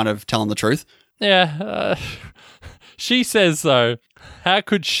she was kind of telling the truth. Yeah. She says, though, how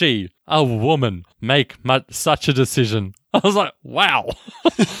could she, a woman, make such a decision? I was like, wow.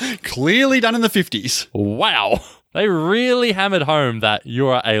 Clearly done in the 50s. Wow. They really hammered home that you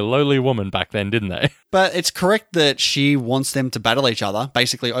are a lowly woman back then, didn't they? But it's correct that she wants them to battle each other,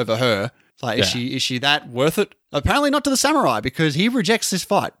 basically over her. It's like, Yeah. is she that worth it? Apparently not to the samurai, because he rejects this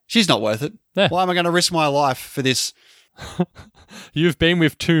fight. She's not worth it. Yeah. Why am I going to risk my life for this? You've been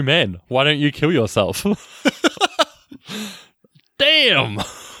with two men. Why don't you kill yourself? Damn.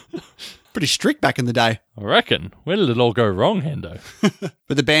 Pretty strict back in the day. I reckon. Where did it all go wrong, Hendo?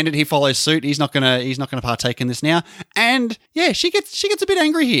 But the bandit, he follows suit. He's not gonna partake in this now. And yeah, she gets a bit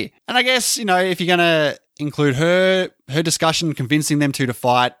angry here. And I guess, if you're gonna include her discussion, convincing them to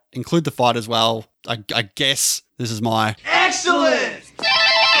fight, include the fight as well. I guess this is my Excellent!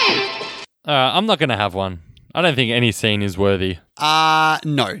 I'm not going to have one. I don't think any scene is worthy.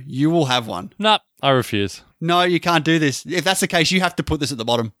 No, you will have one. Nope, I refuse. No, you can't do this. If that's the case, you have to put this at the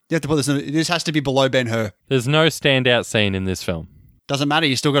bottom. You have to put this has to be below Ben-Hur. There's no standout scene in this film. Doesn't matter,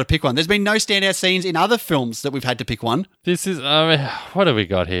 you still got to pick one. There's been no standout scenes in other films that we've had to pick one. This is, what have we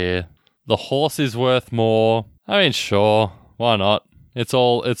got here? The horse is worth more. I mean, sure, why not? It's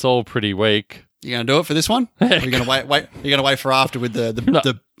all pretty weak. You gonna do it for this one? Or are you gonna wait? You're gonna wait for after with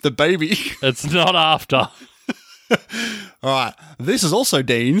the baby. It's not after. All right, this is also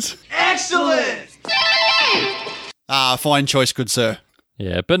Dean's. Excellent! Fine choice, good sir.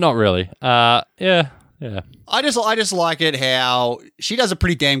 Yeah, but not really. Yeah. I just like it how she does a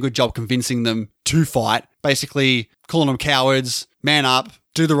pretty damn good job convincing them to fight. Basically, calling them cowards, man up,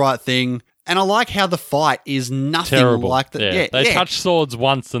 do the right thing. And I like how the fight is nothing Terrible. like that. Yeah, they touch swords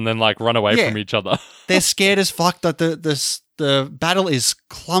once and then run away from each other. They're scared as fuck that the battle is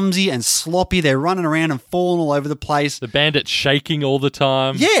clumsy and sloppy. They're running around and falling all over the place. The bandit's shaking all the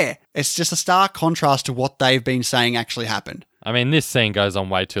time. Yeah, it's just a stark contrast to what they've been saying actually happened. I mean, this scene goes on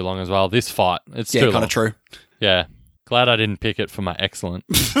way too long as well. This fight, it's too long. Yeah, kind of true. Yeah. Glad I didn't pick it for my excellent.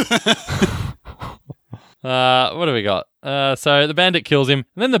 What do we got? So the bandit kills him,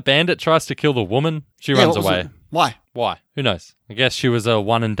 and then the bandit tries to kill the woman. She runs away. Why? Why? Who knows? I guess she was a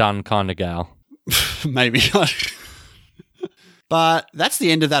one and done kind of gal. Maybe. But that's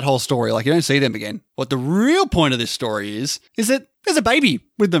the end of that whole story. You don't see them again. What the real point of this story is that there's a baby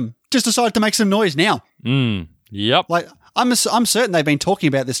with them. Just decided to make some noise now. Yep. I'm certain they've been talking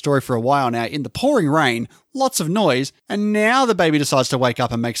about this story for a while now. In the pouring rain, lots of noise, and now the baby decides to wake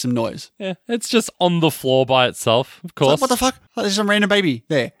up and make some noise. Yeah, it's just on the floor by itself, of course. What the fuck? There's some random baby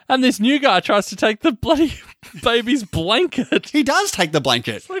there. And this new guy tries to take the bloody baby's blanket. He does take the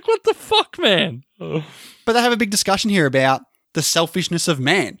blanket. What the fuck, man? But they have a big discussion here about the selfishness of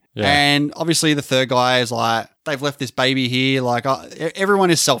man. Yeah. And obviously the third guy is they've left this baby here.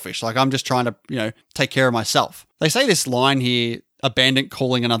 Everyone is selfish. I'm just trying to, take care of myself. They say this line here, a bandit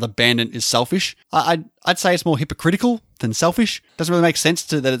calling another bandit is selfish. I'd say it's more hypocritical than selfish. Doesn't really make sense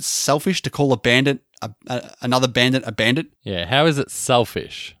that it's selfish to call a bandit, another bandit a bandit. Yeah, how is it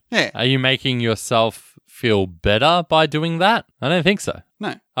selfish? Yeah. Are you making yourself feel better by doing that? I don't think so.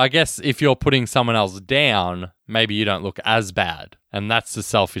 No. I guess if you're putting someone else down, maybe you don't look as bad. And that's the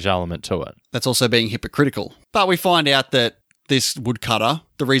selfish element to it. That's also being hypocritical. But we find out that this woodcutter,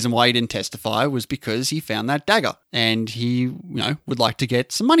 the reason why he didn't testify was because he found that dagger. And he, would like to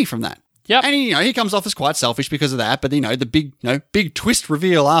get some money from that. Yep. And he comes off as quite selfish because of that. But, the big twist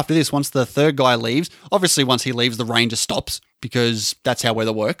reveal after this, once the third guy leaves, obviously once he leaves, the rain just stops because that's how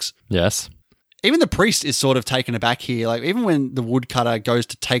weather works. Yes. Even the priest is sort of taken aback here. Even when the woodcutter goes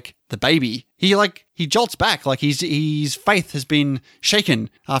to take the baby, he jolts back. His faith has been shaken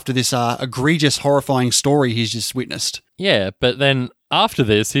after this egregious, horrifying story he's just witnessed. Yeah, but then after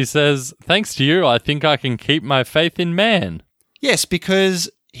this, he says, "Thanks to you, I think I can keep my faith in man." Yes, because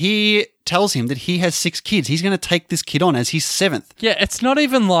he tells him that he has 6 kids. He's going to take this kid on as his 7th. Yeah, it's not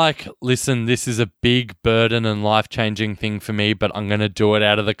even listen, this is a big burden and life-changing thing for me, but I'm going to do it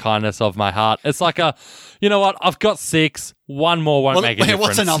out of the kindness of my heart. It's you know what? I've got 6. One more won't make a difference.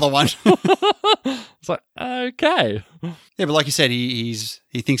 What's another one? It's okay. Yeah, but like you said, he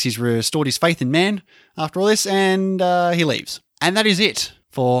thinks he's restored his faith in man after all this, and he leaves. And that is it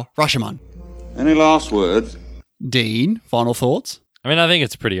for Rashomon. Any last words? Dean, final thoughts? I mean, I think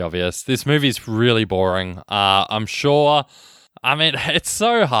it's pretty obvious. This movie's really boring. I'm sure... it's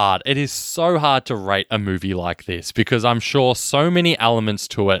so hard. It is so hard to rate a movie like this because I'm sure so many elements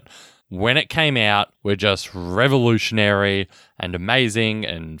to it when it came out were just revolutionary and amazing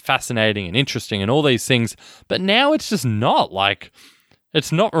and fascinating and interesting and all these things. But now it's just not.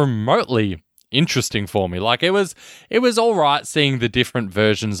 It's not remotely interesting for me. It was all right seeing the different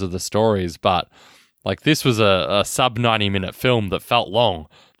versions of the stories, but... this was a sub 90-minute film that felt long.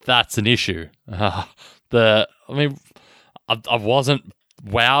 That's an issue. I wasn't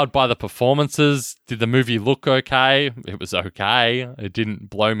wowed by the performances. Did the movie look okay? It was okay. It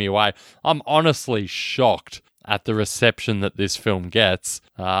didn't blow me away. I'm honestly shocked at the reception that this film gets.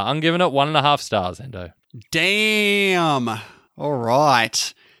 I'm giving it 1.5 stars, Endo. Damn. All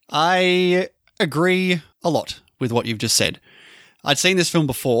right. I agree a lot with what you've just said. I'd seen this film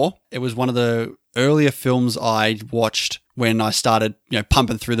before. It was one of the earlier films I watched when I started,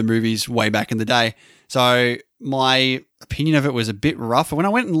 pumping through the movies way back in the day. So my opinion of it was a bit rough. When I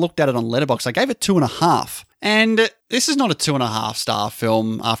went and looked at it on Letterboxd, I gave it 2.5. And this is not a 2.5 star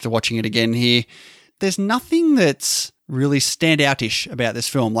film after watching it again here. There's nothing that's really standout-ish about this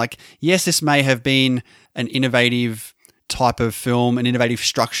film. Yes, this may have been an innovative type of film, an innovative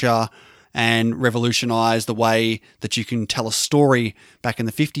structure, and revolutionized the way that you can tell a story back in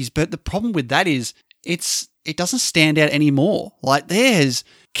the 50s. But the problem with that is it doesn't stand out anymore. Like, there's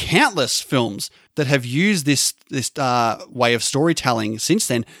countless films that have used this way of storytelling since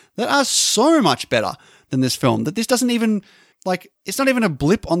then that are so much better than this film, that this doesn't even, like, it's not even a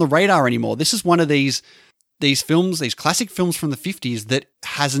blip on the radar anymore. This is one of these films, these classic films from the 50s that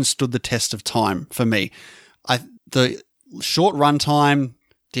hasn't stood the test of time for me. The short runtime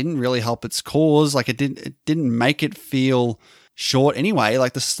didn't really help its cause. Like, it didn't make it feel short anyway.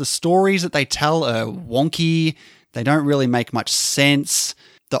 Like, the stories that they tell are wonky. They don't really make much sense.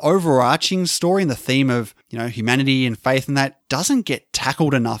 The overarching story and the theme of, humanity and faith and that doesn't get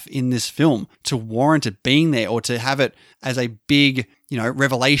tackled enough in this film to warrant it being there, or to have it as a big,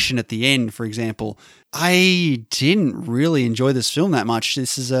 revelation at the end, for example. I didn't really enjoy this film that much.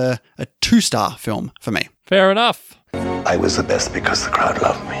 This is a 2-star film for me. Fair enough. I was the best because the crowd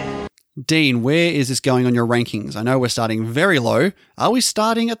loved me. Dean, where is this going on your rankings? I know we're starting very low. Are we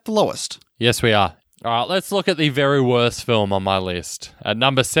starting at the lowest? Yes, we are. All right, let's look at the very worst film on my list. At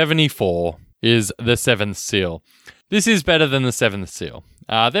number 74 is The Seventh Seal. This is better than The Seventh Seal.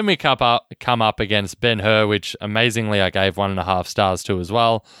 Then we come up against Ben-Hur, which amazingly I gave 1.5 stars to as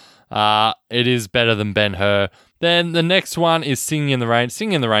well. It is better than Ben-Hur. Then the next one is Singing in the Rain.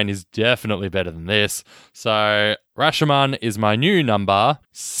 Singing in the Rain is definitely better than this. So Rashomon is my new number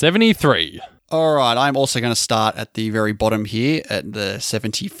 73. All right, I'm also going to start at the very bottom here at the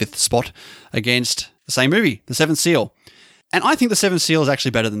 75th spot against the same movie, The Seventh Seal. And I think The Seventh Seal is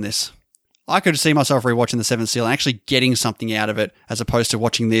actually better than this. I could see myself rewatching The Seventh Seal and actually getting something out of it, as opposed to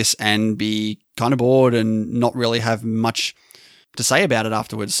watching this and be kind of bored and not really have much to say about it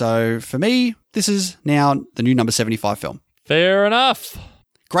afterwards. So for me, this is now the new number 75 film. Fair enough.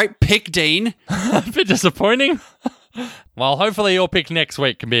 Great pick, Dean. A bit disappointing. Well, hopefully your pick next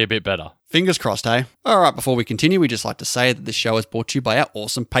week can be a bit better. Fingers crossed, eh? All right, before we continue, we'd just like to say that this show is brought to you by our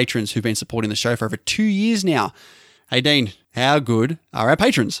awesome patrons who've been supporting the show for over 2 years now. Hey, Dean, how good are our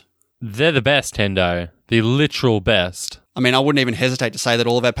patrons? They're the best, Hendo. The literal best. I mean, I wouldn't even hesitate to say that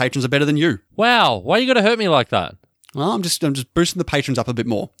all of our patrons are better than you. Wow, why you got to hurt me like that? Well, I'm just boosting the patrons up a bit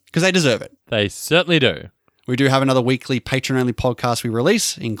more because they deserve it. They certainly do. We do have another weekly patron-only podcast we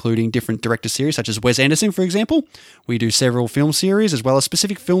release, including different director series such as Wes Anderson, for example. We do several film series as well as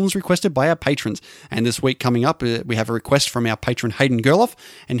specific films requested by our patrons. And this week coming up, we have a request from our patron Hayden Gerloff,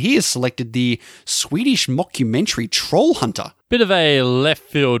 and he has selected the Swedish mockumentary Troll Hunter. Bit of a left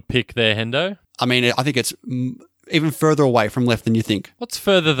field pick there, Hendo. I mean, I think it's even further away from left than you think. What's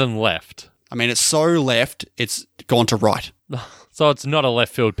further than left? I mean, it's so left, it's gone to right. So it's not a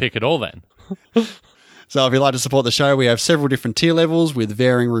left field pick at all then. So if you'd like to support the show, we have several different tier levels with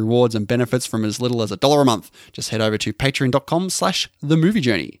varying rewards and benefits from as little as $1 a month. Just head over to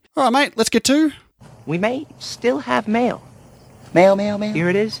patreon.com/themoviejourney. All right, mate, let's get to... We may still have mail. Mail. Here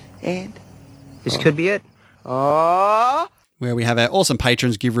it is. And? This could be it. where we have our awesome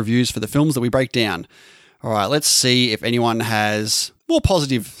patrons give reviews for the films that we break down. All right, let's see if anyone has more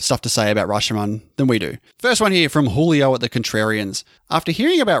positive stuff to say about Rashomon than we do. First one here from Julio at the Contrarians. After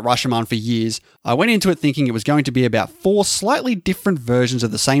hearing about Rashomon for years, I went into it thinking it was going to be about 4 slightly different versions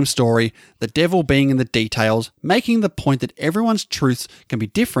of the same story, the devil being in the details, making the point that everyone's truths can be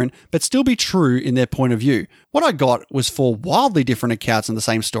different but still be true in their point of view. What I got was 4 wildly different accounts in the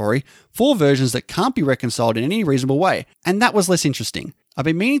same story, 4 versions that can't be reconciled in any reasonable way, and that was less interesting. I've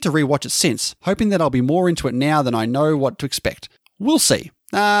been meaning to rewatch it since, hoping that I'll be more into it now than I know what to expect. We'll see.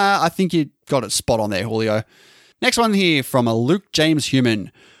 I think you got it spot on there, Julio. Next one here from a Luke James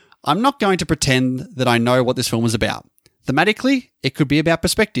Human. I'm not going to pretend that I know what this film is about. Thematically, it could be about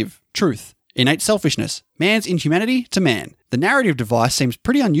perspective, truth, innate selfishness, man's inhumanity to man. The narrative device seems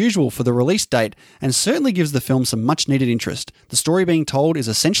pretty unusual for the release date and certainly gives the film some much needed interest. The story being told is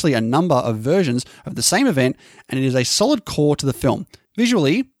essentially a number of versions of the same event, and it is a solid core to the film.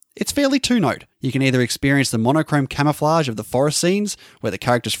 Visually, it's fairly two-note. You can either experience the monochrome camouflage of the forest scenes, where the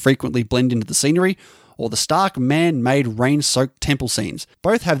characters frequently blend into the scenery, or the stark man-made rain-soaked temple scenes.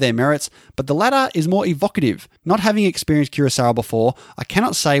 Both have their merits, but the latter is more evocative. Not having experienced Kurosawa before, I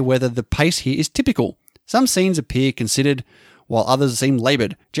cannot say whether the pace here is typical. Some scenes appear considered, while others seem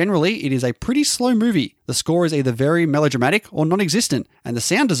laboured. Generally, it is a pretty slow movie. The score is either very melodramatic or non-existent, and the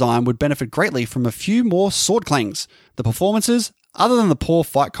sound design would benefit greatly from a few more sword clangs. The performances, other than the poor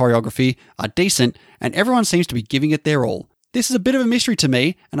fight choreography, are decent, and everyone seems to be giving it their all. This is a bit of a mystery to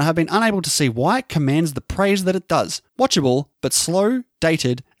me, and I have been unable to see why it commands the praise that it does. Watchable, but slow,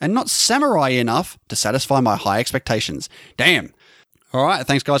 dated, and not samurai enough to satisfy my high expectations. Damn. All right,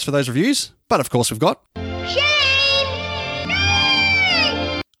 thanks guys for those reviews, but of course we've got...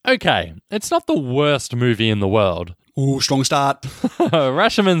 Okay, it's not the worst movie in the world. Ooh, strong start.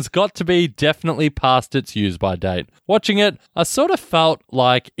 Rashomon's got to be definitely past its use-by date. Watching it, I sort of felt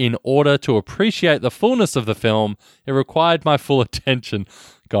like in order to appreciate the fullness of the film, it required my full attention.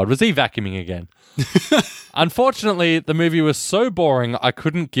 God, was he vacuuming again? Unfortunately, the movie was so boring I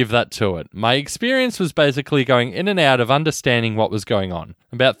couldn't give that to it. My experience was basically going in and out of understanding what was going on.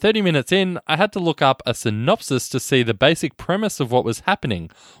 About 30 minutes in, I had to look up a synopsis to see the basic premise of what was happening.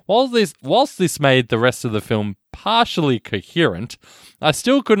 Whilst this made the rest of the film partially coherent, I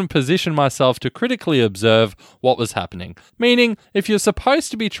still couldn't position myself to critically observe what was happening. Meaning, if you're supposed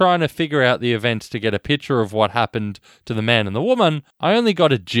to be trying to figure out the events to get a picture of what happened to the man and the woman, I only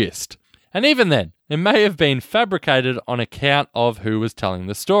got a gist. And even then, it may have been fabricated on account of who was telling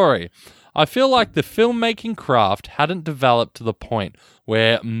the story. I feel like the filmmaking craft hadn't developed to the point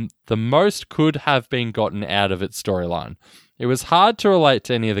where the most could have been gotten out of its storyline. It was hard to relate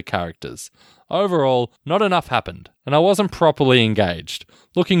to any of the characters. Overall, not enough happened, and I wasn't properly engaged.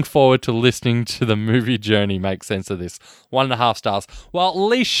 Looking forward to listening to the movie journey make sense of this. 1.5 stars. Well, at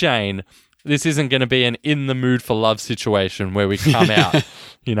least, Shane, this isn't going to be an in the mood for love situation where we come out,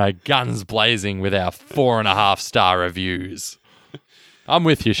 guns blazing with our 4.5 star reviews. I'm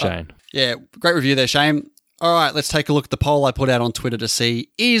with you, Shane. Yeah, great review there, Shane. All right, let's take a look at the poll I put out on Twitter to see,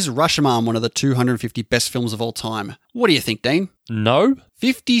 is Rashomon one of the 250 best films of all time? What do you think, Dean? No?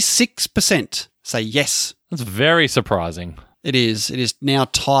 56% say yes. That's very surprising. It is. It is now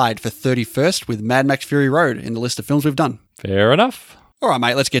tied for 31st with Mad Max Fury Road in the list of films we've done. Fair enough. All right,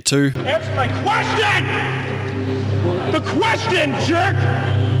 mate, let's get to... Answer my question! The question, jerk!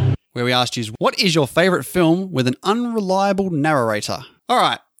 Where we asked you, what is your favourite film with an unreliable narrator? All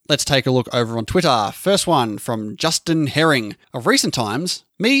right, let's take a look over on Twitter. First one from Justin Herring. Of recent times,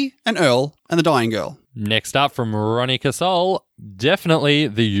 me and Earl and the Dying Girl. Next up from Ronnie Casol, definitely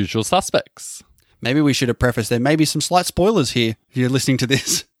The Usual Suspects. Maybe we should have prefaced there may be some slight spoilers here if you're listening to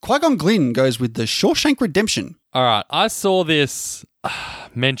this. Qui-Gon Glynn goes with The Shawshank Redemption. All right, I saw this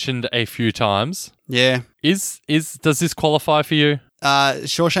mentioned a few times. Yeah. Does this qualify for you?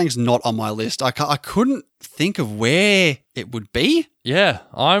 Shawshank's not on my list. I couldn't think of where it would be. Yeah,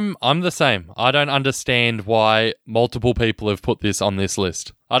 I'm the same. I don't understand why multiple people have put this on this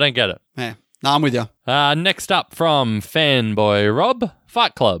list. I don't get it. Yeah, no, I'm with you. Next up from Fanboy Rob,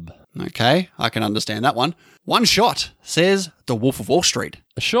 Fight Club. Okay, I can understand that one. One Shot says The Wolf of Wall Street.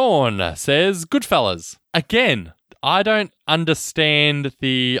 Sean says Goodfellas. Again, I don't understand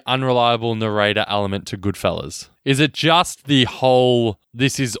the unreliable narrator element to Goodfellas. Is it just the whole,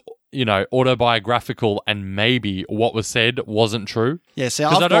 this is, autobiographical and maybe what was said wasn't true? Yeah, see,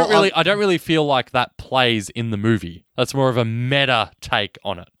 because I don't really feel like that plays in the movie. That's more of a meta take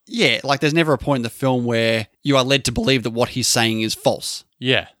on it. Yeah, like there's never a point in the film where you are led to believe that what he's saying is false.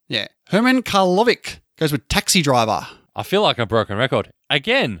 Yeah. Yeah. Herman Karlovic goes with Taxi Driver. I feel like a broken record.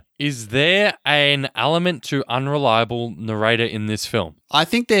 Again, is there an element to unreliable narrator in this film? I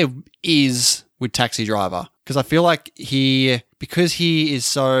think there is with Taxi Driver because I feel like because he is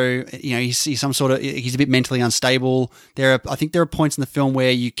so, he's a bit mentally unstable. I think there are points in the film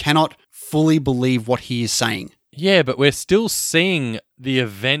where you cannot fully believe what he is saying. Yeah, but we're still seeing the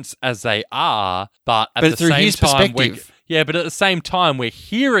events as they are, but at the through same his time, perspective. Yeah, but at the same time, we're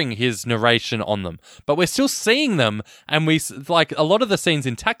hearing his narration on them, but we're still seeing them. And like a lot of the scenes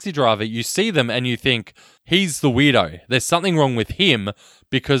in Taxi Driver, you see them and you think he's the weirdo. There's something wrong with him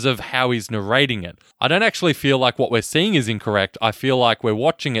because of how he's narrating it. I don't actually feel like what we're seeing is incorrect. I feel like we're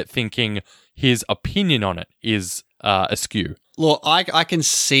watching it thinking his opinion on it is askew. Look, I can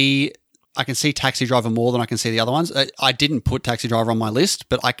see Taxi Driver more than I can see the other ones. I didn't put Taxi Driver on my list,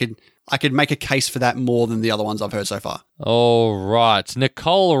 but I could make a case for that more than the other ones I've heard so far. All right.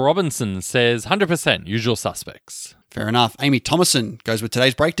 Nicole Robinson says 100% Usual Suspects. Fair enough. Amy Thomason goes with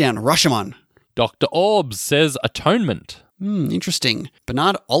today's breakdown, Rashomon. Dr. Orbs says Atonement. Interesting.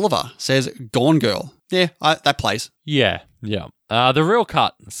 Bernard Oliver says Gone Girl. Yeah, that plays. Yeah. The Real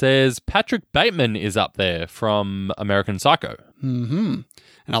Cut says Patrick Bateman is up there from American Psycho. Mm-hmm.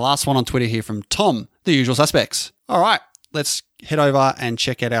 And our last one on Twitter here from Tom, The Usual Suspects. All right, let's head over and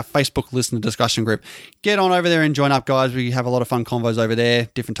check out our Facebook listener discussion group. Get on over there and join up, guys. We have a lot of fun convos over there,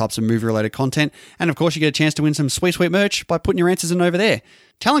 different types of movie-related content. And, of course, you get a chance to win some sweet, sweet merch by putting your answers in over there.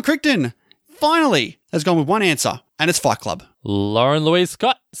 Talon Crichton, finally, has gone with one answer, and it's Fight Club. Lauren Louise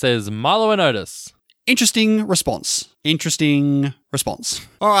Scott says Milo and Otis. Interesting response.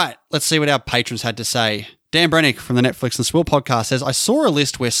 All right, let's see what our patrons had to say. Dan Brennick from the Netflix and Swill podcast says, I saw a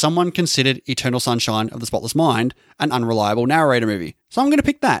list where someone considered Eternal Sunshine of the Spotless Mind an unreliable narrator movie. So I'm going to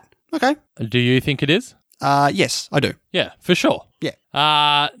pick that. Okay. Do you think it is? Yes, I do. Yeah, for sure.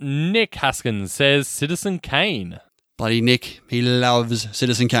 Yeah. Nick Haskins says Citizen Kane. Bloody Nick, he loves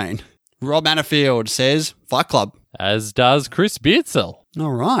Citizen Kane. Rob Annafield says Fight Club. As does Chris Beardsell.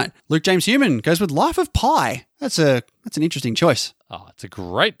 All right. Luke James Human goes with Life of Pi. That's an interesting choice. Oh, it's a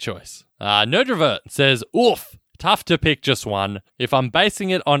great choice. Nerdrovert says, oof, tough to pick just one. If I'm basing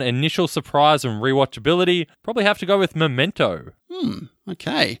it on initial surprise and rewatchability, probably have to go with Memento.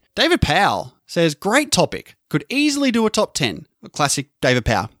 Okay. David Powell says, great topic. Could easily do a top 10. A classic David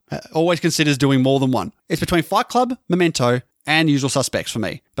Powell. Always considers doing more than one. It's between Fight Club, Memento, and Usual Suspects for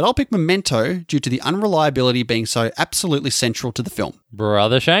me. But I'll pick Memento due to the unreliability being so absolutely central to the film.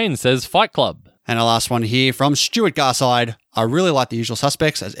 Brother Shane says Fight Club. And a last one here from Stuart Garside. I really like The Usual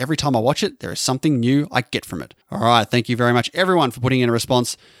Suspects, as every time I watch it, there is something new I get from it. All right, thank you very much, everyone, for putting in a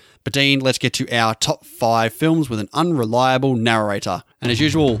response. But Dean, let's get to our top 5 films with an unreliable narrator. And as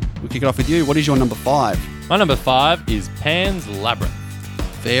usual, we'll kick it off with you. What is your number 5? My number 5 is Pan's Labyrinth.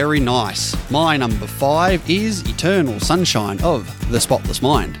 Very nice. My number 5 is Eternal Sunshine of the Spotless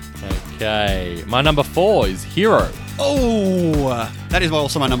Mind. Okay. My number 4 is Hero. Oh, that is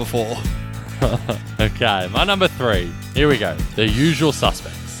also my number 4. Okay. My number 3. Here we go. The Usual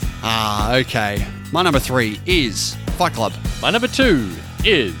Suspects. Okay. My number 3 is Fight Club. My number 2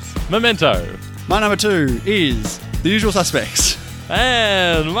 is Memento. My number 2 is The Usual Suspects.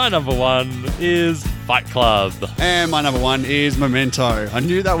 And my number 1 is Fight Club. And my number 1 is Memento. I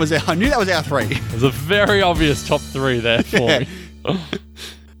knew that was our 3. There's a very obvious top 3 there for me.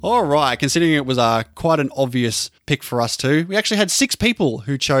 All right, considering it was quite an obvious pick for us too, we actually had 6 people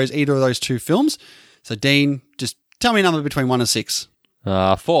who chose either of those 2 films. So Dean, just tell me a number between 1 and 6.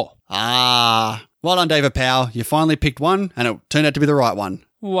 4. Well done, David Powell. You finally picked one, and it turned out to be the right one.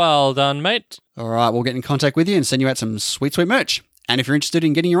 Well done, mate. All right, we'll get in contact with you and send you out some sweet, sweet merch. And if you're interested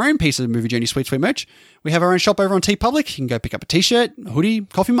in getting your own piece of Movie Journey Sweet Sweet merch, we have our own shop over on TeePublic. You can go pick up a t-shirt, a hoodie,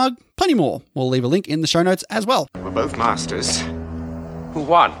 coffee mug, plenty more. We'll leave a link in the show notes as well. We're both masters. Who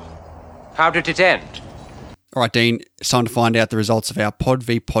won? How did it end? All right, Dean, it's time to find out the results of our Pod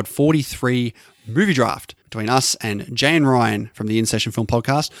v Pod 43 movie draft between us and Jay and Ryan from the In Session Film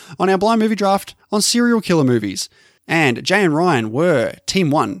Podcast on our blind movie draft on serial killer movies. And Jay and Ryan were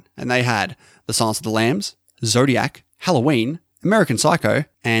Team 1, and they had The Silence of the Lambs, Zodiac, Halloween, American Psycho,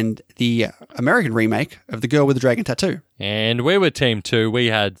 and the American remake of The Girl with the Dragon Tattoo. And we were Team 2. We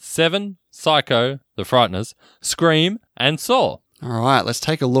had Seven, Psycho, The Frighteners, Scream, and Saw. All right, let's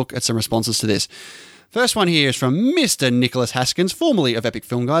take a look at some responses to this. First one here is from Mr. Nicholas Haskins, formerly of Epic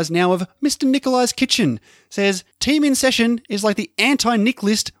Film Guys, now of Mr. Nikolai's Kitchen. Says, Team In Session is like the anti-Nick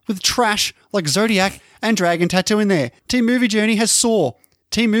list with trash like Zodiac and Dragon Tattoo in there. Team Movie Journey has Saw.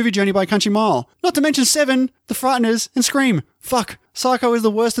 Team Movie Journey by Country Mile. Not to mention Seven, The Frighteners, and Scream. Fuck, Psycho is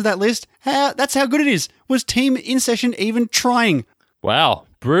the worst of that list. That's how good it is. Was Team In Session even trying? Wow,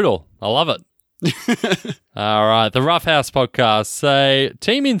 brutal. I love it. All right, the Rough House podcast say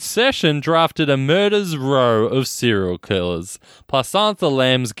Team In Session drafted a murder's row of serial killers. Plus Silence of the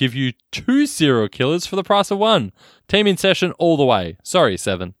Lambs give you 2 serial killers for the price of 1. Team In Session all the way. Sorry,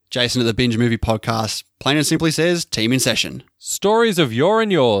 Seven. Jason at the Binge Movie Podcast plain and simply says Team In Session. Stories of Your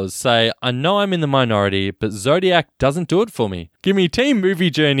and Yours say, I know I'm in the minority, but Zodiac doesn't do it for me. Give me Team Movie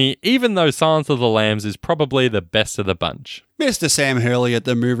Journey, even though Silence of the Lambs is probably the best of the bunch. Mr. Sam Hurley at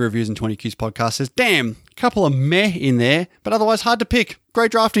the Movie Reviews and 20 Qs podcast says, damn, couple of meh in there, but otherwise hard to pick.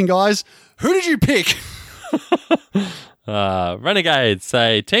 Great drafting, guys. Who did you pick? Renegades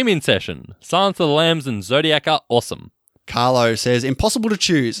say, Team In Session. Silence of the Lambs and Zodiac are awesome. Carlo says, impossible to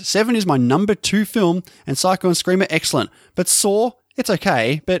choose. Seven is my number 2 film, and Psycho and Scream are excellent. But Saw, it's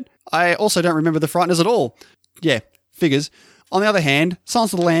okay, but I also don't remember The Frighteners at all. Yeah, figures. On the other hand,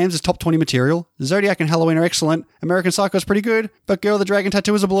 Silence of the Lambs is top 20 material. Zodiac and Halloween are excellent. American Psycho is pretty good, but Girl with the Dragon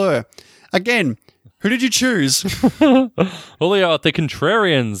Tattoo is a blur. Again, who did you choose? Julio at the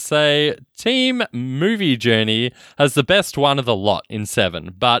Contrarians say Team Movie Journey has the best one of the lot in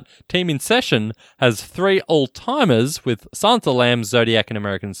 7, but Team In Session has 3 all-timers with Silence of the Lambs, Zodiac, and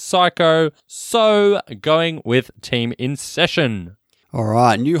American Psycho. So going with Team In Session. All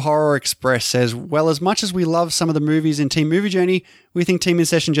right, New Horror Express says, well, as much as we love some of the movies in Team Movie Journey, we think Team In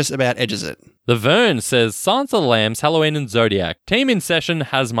Session just about edges it. The Vern says Silence of the Lambs, Halloween, and Zodiac. Team In Session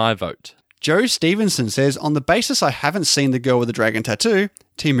has my vote. Joe Stevenson says, on the basis I haven't seen The Girl with the Dragon Tattoo,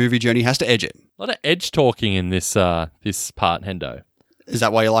 Team Movie Journey has to edge it. A lot of edge talking in this part, Hendo. Is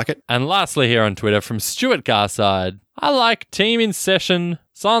that why you like it? And lastly here on Twitter from Stuart Garside, I like Team In Session,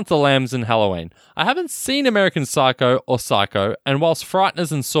 Silence of the Lambs, and Halloween. I haven't seen American Psycho or Psycho, and whilst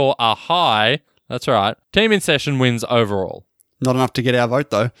Frighteners and Saw are high, that's right, Team In Session wins overall. Not enough to get our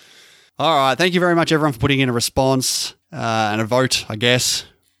vote, though. All right, thank you very much, everyone, for putting in a response. and a vote, I guess.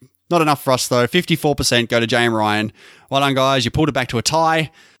 Not enough for us, though. 54% go to Jay and Ryan. Well done, guys. You pulled it back to a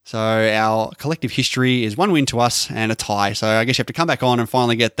tie. So our collective history is 1 win to us and a tie. So I guess you have to come back on and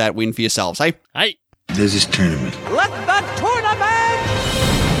finally get that win for yourselves, hey? Hey. There's this tournament. Let the tournament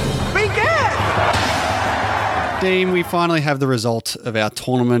begin! Dean, we finally have the result of our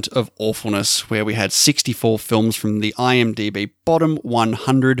Tournament of Awfulness, where we had 64 films from the IMDb bottom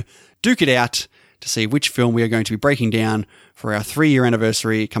 100 duke it out to see which film we are going to be breaking down for our 3-year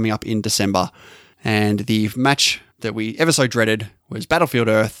anniversary coming up in December. And the match that we ever so dreaded was Battlefield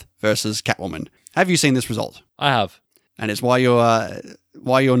Earth versus Catwoman. Have you seen this result? I have. And it's why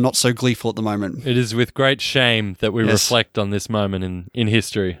you're not so gleeful at the moment. It is with great shame that we reflect on this moment in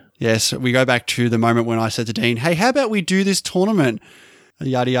history. Yes, we go back to the moment when I said to Dean, hey, how about we do this tournament?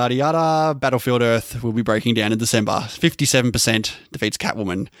 Yada, yada, yada. Battlefield Earth will be breaking down in December. 57% defeats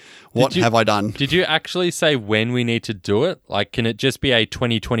Catwoman. What have I done? Did you actually say when we need to do it? Like, can it just be a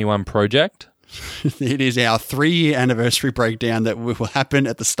 2021 project? It is our 3-year anniversary breakdown that will happen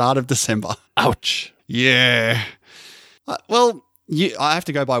at the start of December. Ouch. Yeah. Well, I have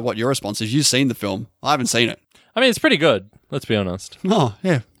to go by what your response is. You've seen the film. I haven't seen it. I mean, it's pretty good. Let's be honest. Oh,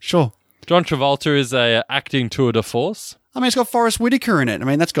 yeah, sure. John Travolta is a acting tour de force. I mean, it's got Forrest Whitaker in it. I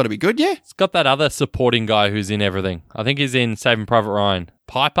mean, that's got to be good, yeah? It's got that other supporting guy who's in everything. I think he's in Saving Private Ryan.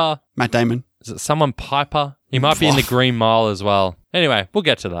 Piper? Matt Damon. Is it someone Piper? He might be in The Green Mile as well. Anyway, we'll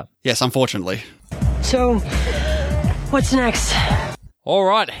get to that. Yes, unfortunately. So, what's next? All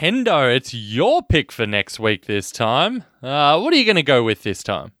right, Hendo, it's your pick for next week this time. What are you going to go with this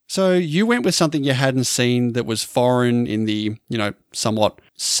time? So you went with something you hadn't seen that was foreign in the, somewhat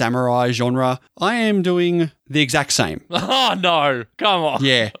samurai genre. I am doing the exact same. Oh, no. Come on.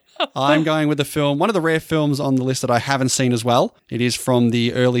 Yeah. I'm going with the film, one of the rare films on the list that I haven't seen as well. It is from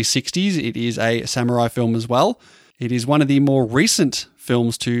the early 60s. It is a samurai film as well. It is one of the more recent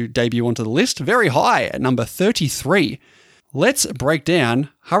films to debut onto the list, very high at number 33. Let's break down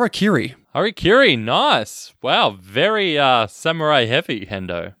Harakiri. Harakiri, nice. Wow, very samurai heavy,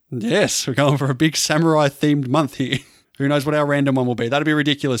 Hendo. Yes, we're going for a big samurai-themed month here. Who knows what our random one will be? That'd be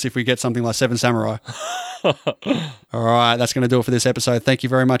ridiculous if we get something like 7 Samurai. All right, that's going to do it for this episode. Thank you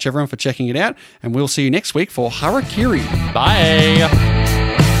very much, everyone, for checking it out, and we'll see you next week for Harakiri. Bye.